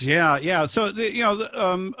festivals. Yeah. So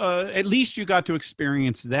at least you got to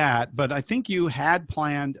experience that. But I think you had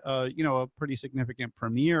planned a pretty significant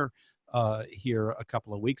premiere here a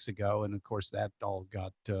couple of weeks ago, and of course that all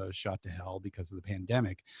got shot to hell because of the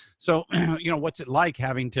pandemic. So what's it like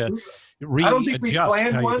having to readjust? I don't think we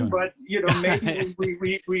planned one, but maybe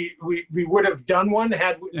we would have done one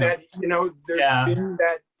had there's been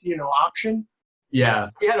that option. Yeah,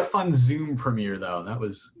 we had a fun Zoom premiere though. That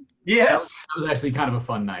was actually kind of a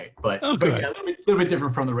fun night, but a little bit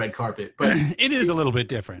different from the red carpet. But it is a little bit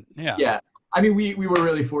different. Yeah. I mean, we were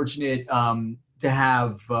really fortunate to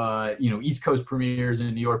have East Coast premieres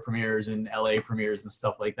and New York premieres and LA premieres and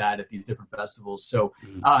stuff like that at these different festivals. So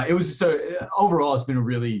it was just overall, it's been a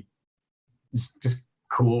really just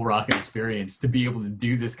cool rocking experience to be able to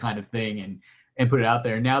do this kind of thing and put it out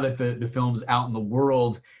there. Now that the film's out in the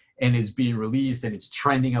world and is being released and it's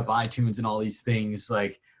trending up iTunes and all these things,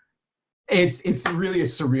 like it's really a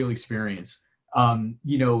surreal experience.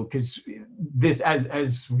 Because this,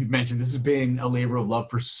 as we've mentioned, this has been a labor of love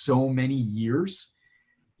for so many years.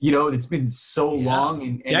 It's been so long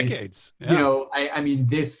and decades. I mean,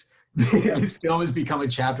 this film has become a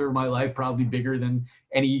chapter of my life, probably bigger than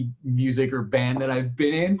any music or band that I've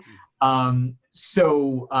been in.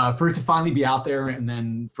 So for it to finally be out there and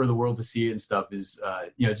then for the world to see it and stuff is,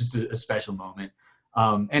 just a special moment.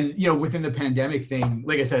 And within the pandemic thing,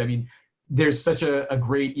 like I said, I mean, there's such a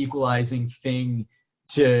great equalizing thing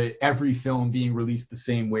to every film being released the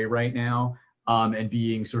same way right now, and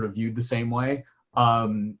being sort of viewed the same way.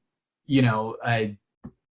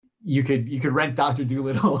 You could rent Dr.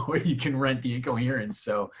 Dolittle or you can rent The Incoherence.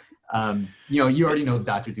 So, you already know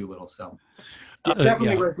Dr. Dolittle. So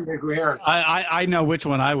definitely rent The Incoherence. I know which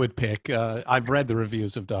one I would pick. I've read the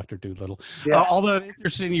reviews of Dr. Dolittle. Although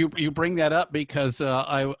interesting you bring that up because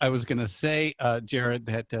I was going to say, Jared,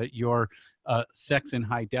 that your sex in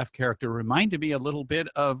high def character reminded me a little bit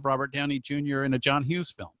of Robert Downey Jr. in a John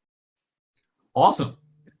Hughes film. Awesome.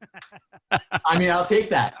 I mean, I'll take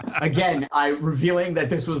that. Again, revealing that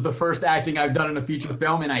this was the first acting I've done in a feature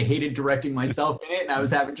film, and I hated directing myself in it, and I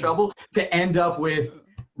was having trouble, to end up with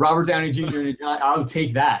Robert Downey Jr. I'll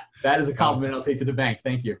take that. That is a compliment I'll take to the bank.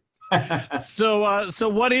 Thank you. So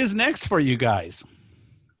what is next for you guys?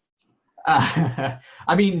 I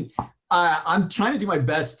mean, I'm trying to do my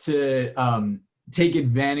best to take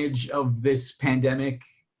advantage of this pandemic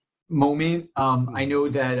moment. I know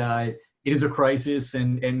that it is a crisis,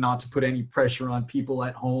 and not to put any pressure on people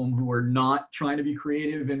at home who are not trying to be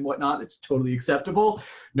creative and whatnot. It's totally acceptable.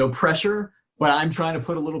 No pressure. But I'm trying to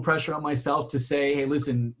put a little pressure on myself to say, hey,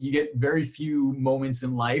 listen, you get very few moments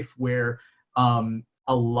in life where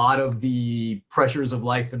a lot of the pressures of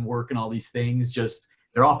life and work and all these things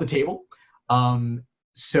they're off the table.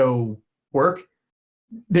 So work,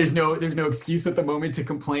 there's no excuse at the moment to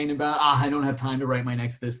complain about, I don't have time to write my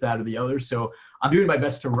next this, that, or the other. So I'm doing my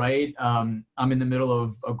best to write. I'm in the middle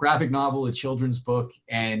of a graphic novel, a children's book,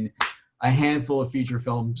 and a handful of feature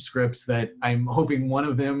film scripts that I'm hoping one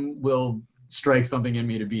of them will strike something in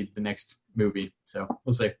me to be the next movie. So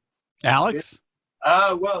we'll see. Alex?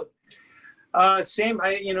 Same.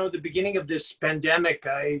 The beginning of this pandemic,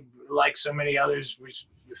 I, like so many others,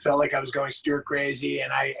 felt like I was going stir crazy,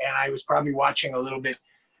 and I was probably watching a little bit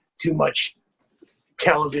too much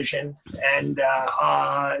television. And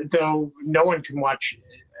though no one can watch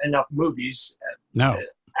enough movies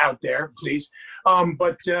out there, please.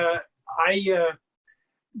 But I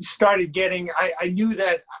started getting. I knew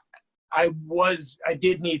that I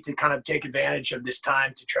did need to kind of take advantage of this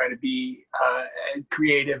time to try to be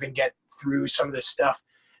creative and get through some of the stuff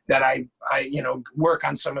that I work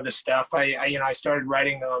on some of the stuff. I started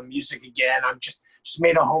writing music again. I'm just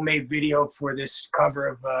made a homemade video for this cover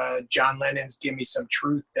of John Lennon's "Give Me Some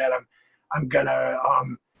Truth" that I'm gonna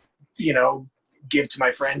give to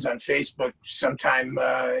my friends on Facebook sometime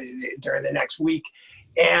during the next week,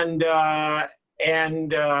 and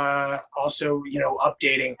also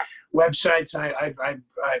updating websites. I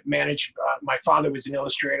manage. My father was an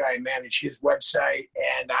illustrator. I manage his website,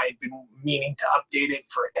 and I've been meaning to update it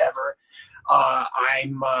forever.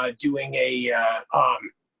 I'm doing a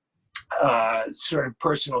sort of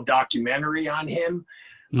personal documentary on him,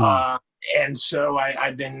 and so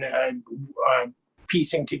I've been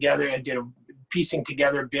piecing together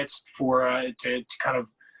bits for to kind of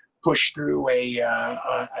push through a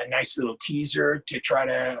nice little teaser to try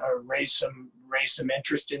to raise some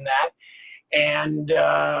interest in that. And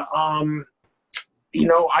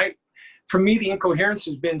for me, the Incoherence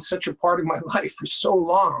has been such a part of my life for so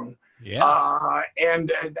long. Yes.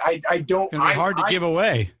 And I don't. It's gonna be hard to give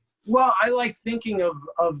away. Well, I like thinking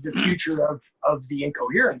of the future of the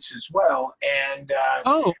Incoherence as well. And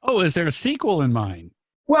is there a sequel in mind?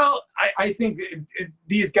 Well, I think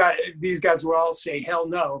these guys will all say hell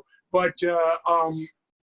no, but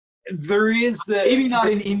there is maybe not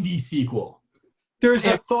an indie sequel. There's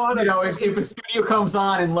a thought, if a studio comes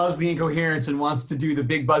on and loves the Incoherence and wants to do the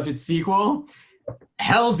big budget sequel,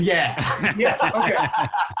 hell's yeah. Yes, okay.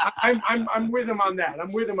 I'm with him on that.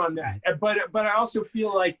 But I also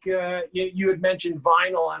feel like you had mentioned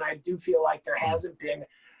vinyl, and I do feel like there hasn't been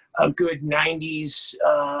a good 90s,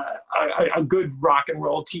 a good rock and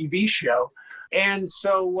roll TV show. And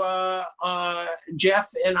so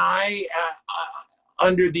Jeff and I,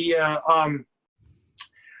 under the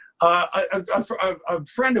a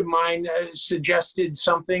friend of mine suggested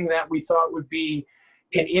something that we thought would be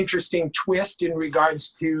an interesting twist in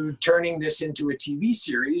regards to turning this into a TV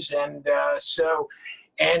series. And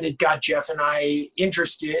and it got Jeff and I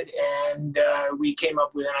interested, and we came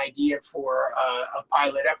up with an idea for a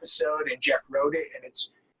pilot episode, and Jeff wrote it, and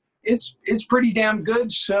it's pretty damn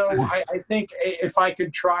good. So I think if I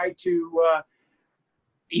could try to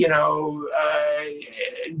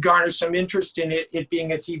garner some interest in it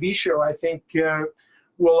being a TV show, I think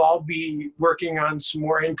we'll all be working on some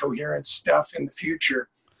more Incoherent stuff in the future.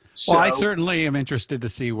 So, well, I certainly am interested to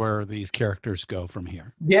see where these characters go from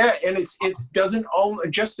here. Yeah, and it doesn't only,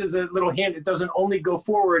 just as a little hint, it doesn't only go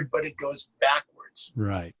forward, but it goes backwards.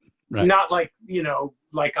 Right. Not like,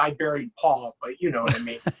 like I buried Paul, but you know what I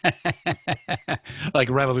mean. Like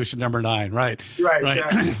Revolution number 9, right? Right, right.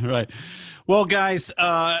 exactly. Right. Well, guys,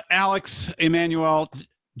 Alex, Emmanuel,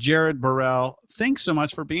 Jared Burrell, thanks so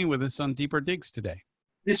much for being with us on Deeper Digs today.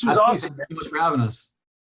 This was awesome. Thank you so much for having us.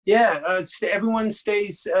 Yeah, everyone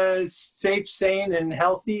stays safe, sane, and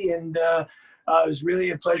healthy. And it was really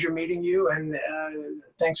a pleasure meeting you. And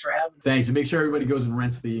thanks for having me. Thanks. And make sure everybody goes and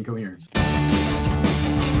rents the Incoherence.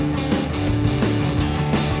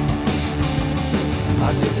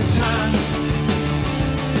 I did the time,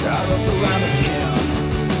 got up the line again.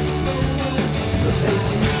 The place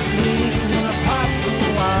is clean and I pop the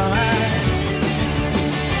wine.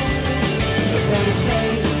 The bed is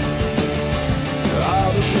made,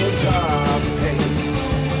 all the bills are paid.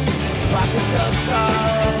 Wipe the dust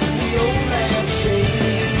off the old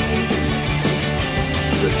lampshade.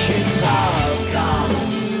 The kids are gone,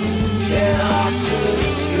 they're off to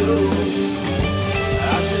school. I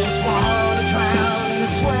just want to drown in a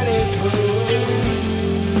sweaty pool.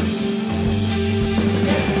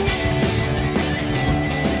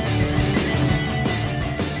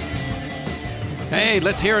 Hey,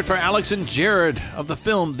 let's hear it for Alex and Jared of the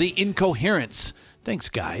film The Incoherents. Thanks,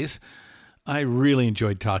 guys. I really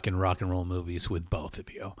enjoyed talking rock and roll movies with both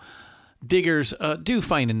of you. Diggers, do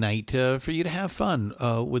find a night for you to have fun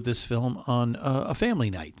with this film on a family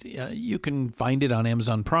night. You can find it on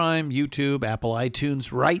Amazon Prime, YouTube, Apple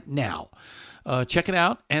iTunes right now. Check it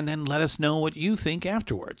out and then let us know what you think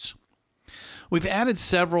afterwards. We've added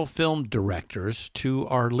several film directors to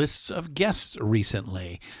our lists of guests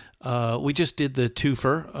recently. We just did the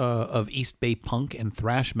twofer of East Bay punk and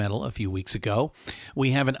thrash metal a few weeks ago.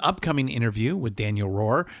 We have an upcoming interview with Daniel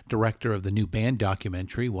Rohr, director of the new band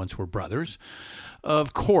documentary, Once Were Brothers.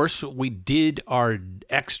 Of course, we did our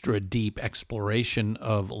extra deep exploration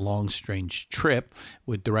of Long Strange Trip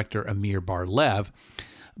with director Amir Bar-Lev.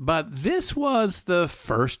 But this was the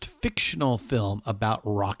first fictional film about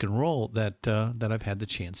rock and roll that I've had the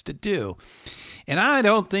chance to do. And I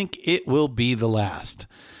don't think it will be the last.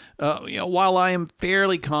 While I am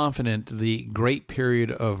fairly confident the great period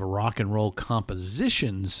of rock and roll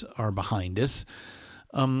compositions are behind us,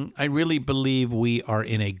 I really believe we are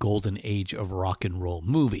in a golden age of rock and roll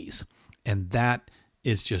movies. And that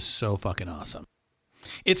is just so fucking awesome.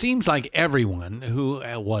 It seems like everyone who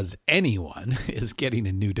was anyone is getting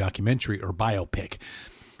a new documentary or biopic.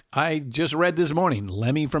 I just read this morning,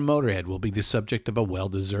 Lemmy from Motorhead will be the subject of a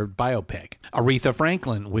well-deserved biopic. Aretha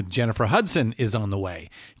Franklin with Jennifer Hudson is on the way.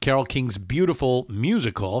 Carole King's beautiful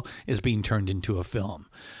musical is being turned into a film.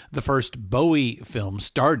 The first Bowie film,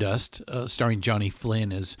 Stardust, starring Johnny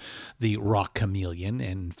Flynn as the rock chameleon,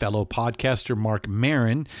 and fellow podcaster Mark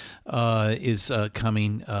Maron is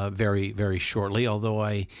coming very, very shortly, although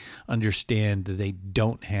I understand that they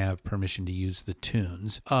don't have permission to use the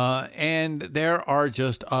tunes. And there are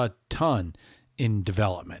just a ton in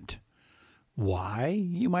development. Why,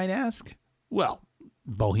 you might ask? Well,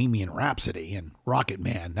 Bohemian Rhapsody and Rocket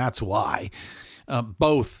Man, that's why.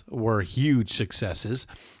 Both were huge successes,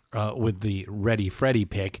 with the Ready Freddy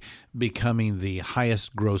pick becoming the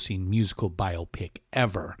highest grossing musical biopic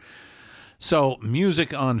ever. So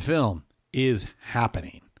music on film is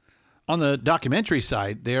happening. On the documentary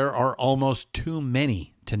side, there are almost too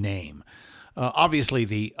many to name. Obviously,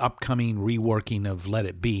 the upcoming reworking of Let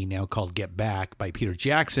It Be, now called Get Back, by Peter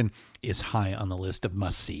Jackson, is high on the list of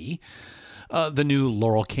must-see. The new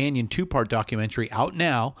Laurel Canyon two-part documentary out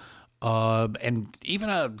now, and even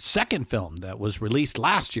a second film that was released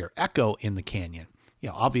last year, Echo in the Canyon.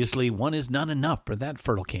 Obviously, one is not enough for that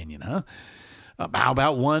fertile canyon, huh? How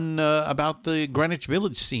about one about the Greenwich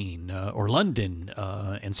Village scene, or London,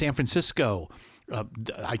 and San Francisco?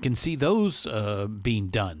 I can see those being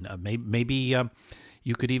done. Maybe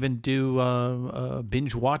you could even do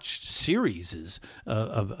binge-watched series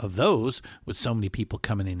of those with so many people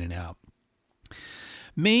coming in and out.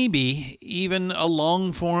 Maybe even a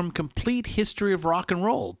long-form complete history of rock and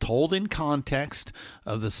roll told in context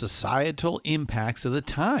of the societal impacts of the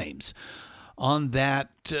times. On that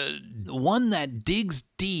one that digs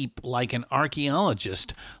deep like an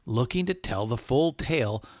archaeologist looking to tell the full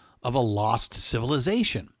tale of a lost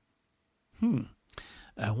civilization.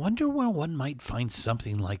 I wonder where one might find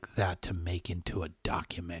something like that to make into a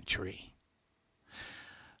documentary.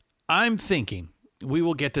 I'm thinking we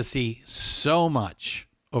will get to see so much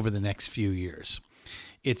over the next few years.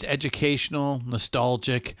 It's educational,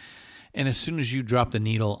 nostalgic, and as soon as you drop the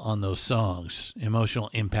needle on those songs,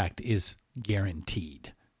 emotional impact is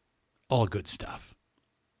guaranteed. All good stuff.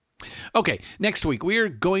 Okay, next week we are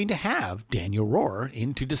going to have Daniel Rohr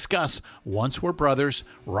in to discuss Once Were Brothers,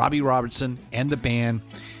 Robbie Robertson, and the band.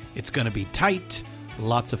 It's going to be tight,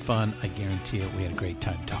 lots of fun. I guarantee it. We had a great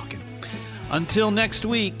time talking. Until next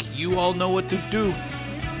week, you all know what to do.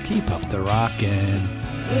 Keep up the rockin'.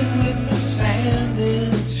 And with the sand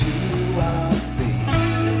into our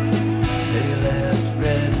faces, they left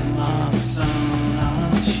red marks on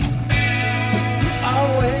our shoes.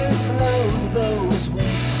 Always love those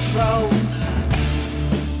winter strolls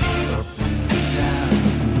up and down.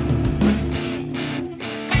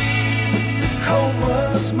 The cold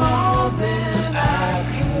was more than I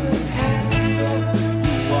could handle.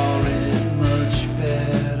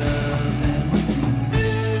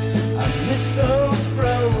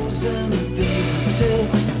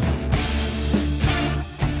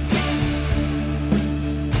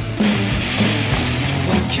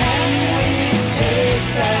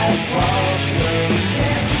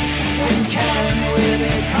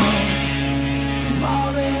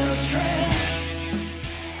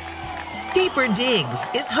 Deeper Digs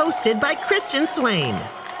is hosted by Christian Swain.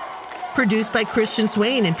 Produced by Christian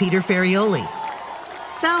Swain and Peter Ferrioli.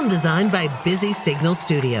 Sound designed by Busy Signal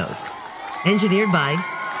Studios. Engineered by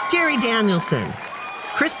Jerry Danielson,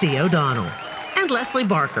 Christy O'Donnell, and Leslie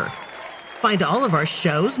Barker. Find all of our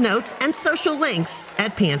shows, notes, and social links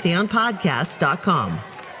at pantheonpodcast.com.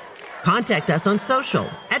 Contact us on social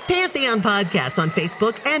at Pantheon Podcast on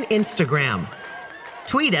Facebook and Instagram.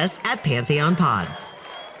 Tweet us at Pantheon Pods.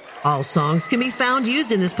 All songs can be found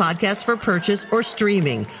used in this podcast for purchase or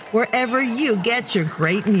streaming wherever you get your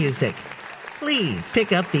great music. Please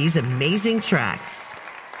pick up these amazing tracks.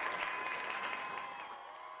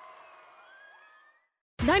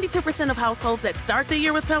 92% of households that start the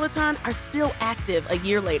year with Peloton are still active a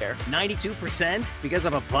year later. 92% because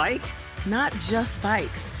of a bike? Not just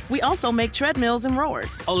bikes. We also make treadmills and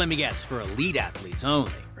rowers. Oh, let me guess, for elite athletes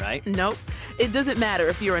only, right? Nope. It doesn't matter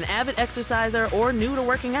if you're an avid exerciser or new to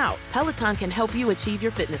working out. Peloton can help you achieve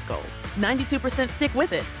your fitness goals. 92% stick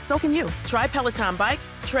with it. So can you. Try Peloton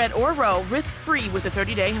bikes, tread or row risk-free with a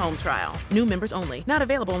 30-day home trial. New members only. Not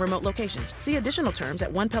available in remote locations. See additional terms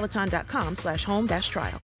at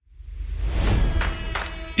onepeloton.com/home-trial.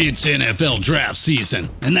 It's NFL draft season,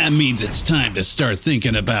 and that means it's time to start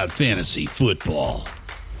thinking about fantasy football.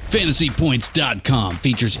 FantasyPoints.com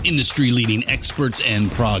features industry-leading experts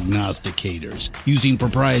and prognosticators using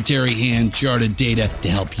proprietary hand-charted data to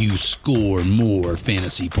help you score more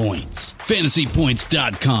fantasy points.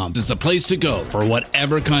 FantasyPoints.com is the place to go for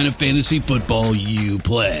whatever kind of fantasy football you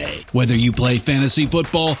play. Whether you play fantasy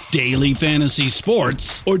football, daily fantasy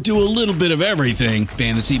sports, or do a little bit of everything,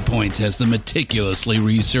 Fantasy Points has the meticulously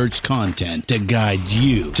researched content to guide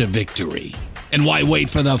you to victory. And why wait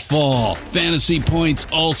for the fall? Fantasy Points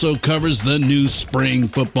also covers the new spring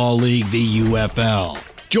football league, the UFL.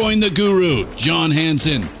 Join the guru, John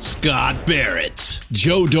Hansen, Scott Barrett,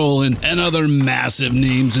 Joe Dolan, and other massive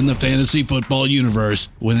names in the fantasy football universe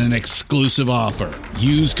with an exclusive offer.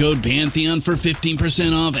 Use code Pantheon for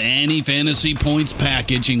 15% off any Fantasy Points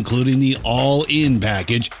package, including the all-in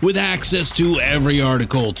package, with access to every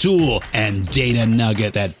article, tool, and data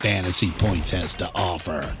nugget that Fantasy Points has to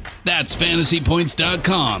offer. That's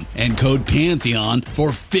FantasyPoints.com and code Pantheon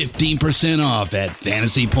for 15% off at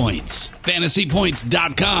Fantasy Points.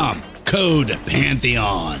 FantasyPoints.com, code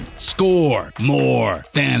Pantheon. Score more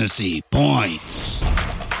fantasy points.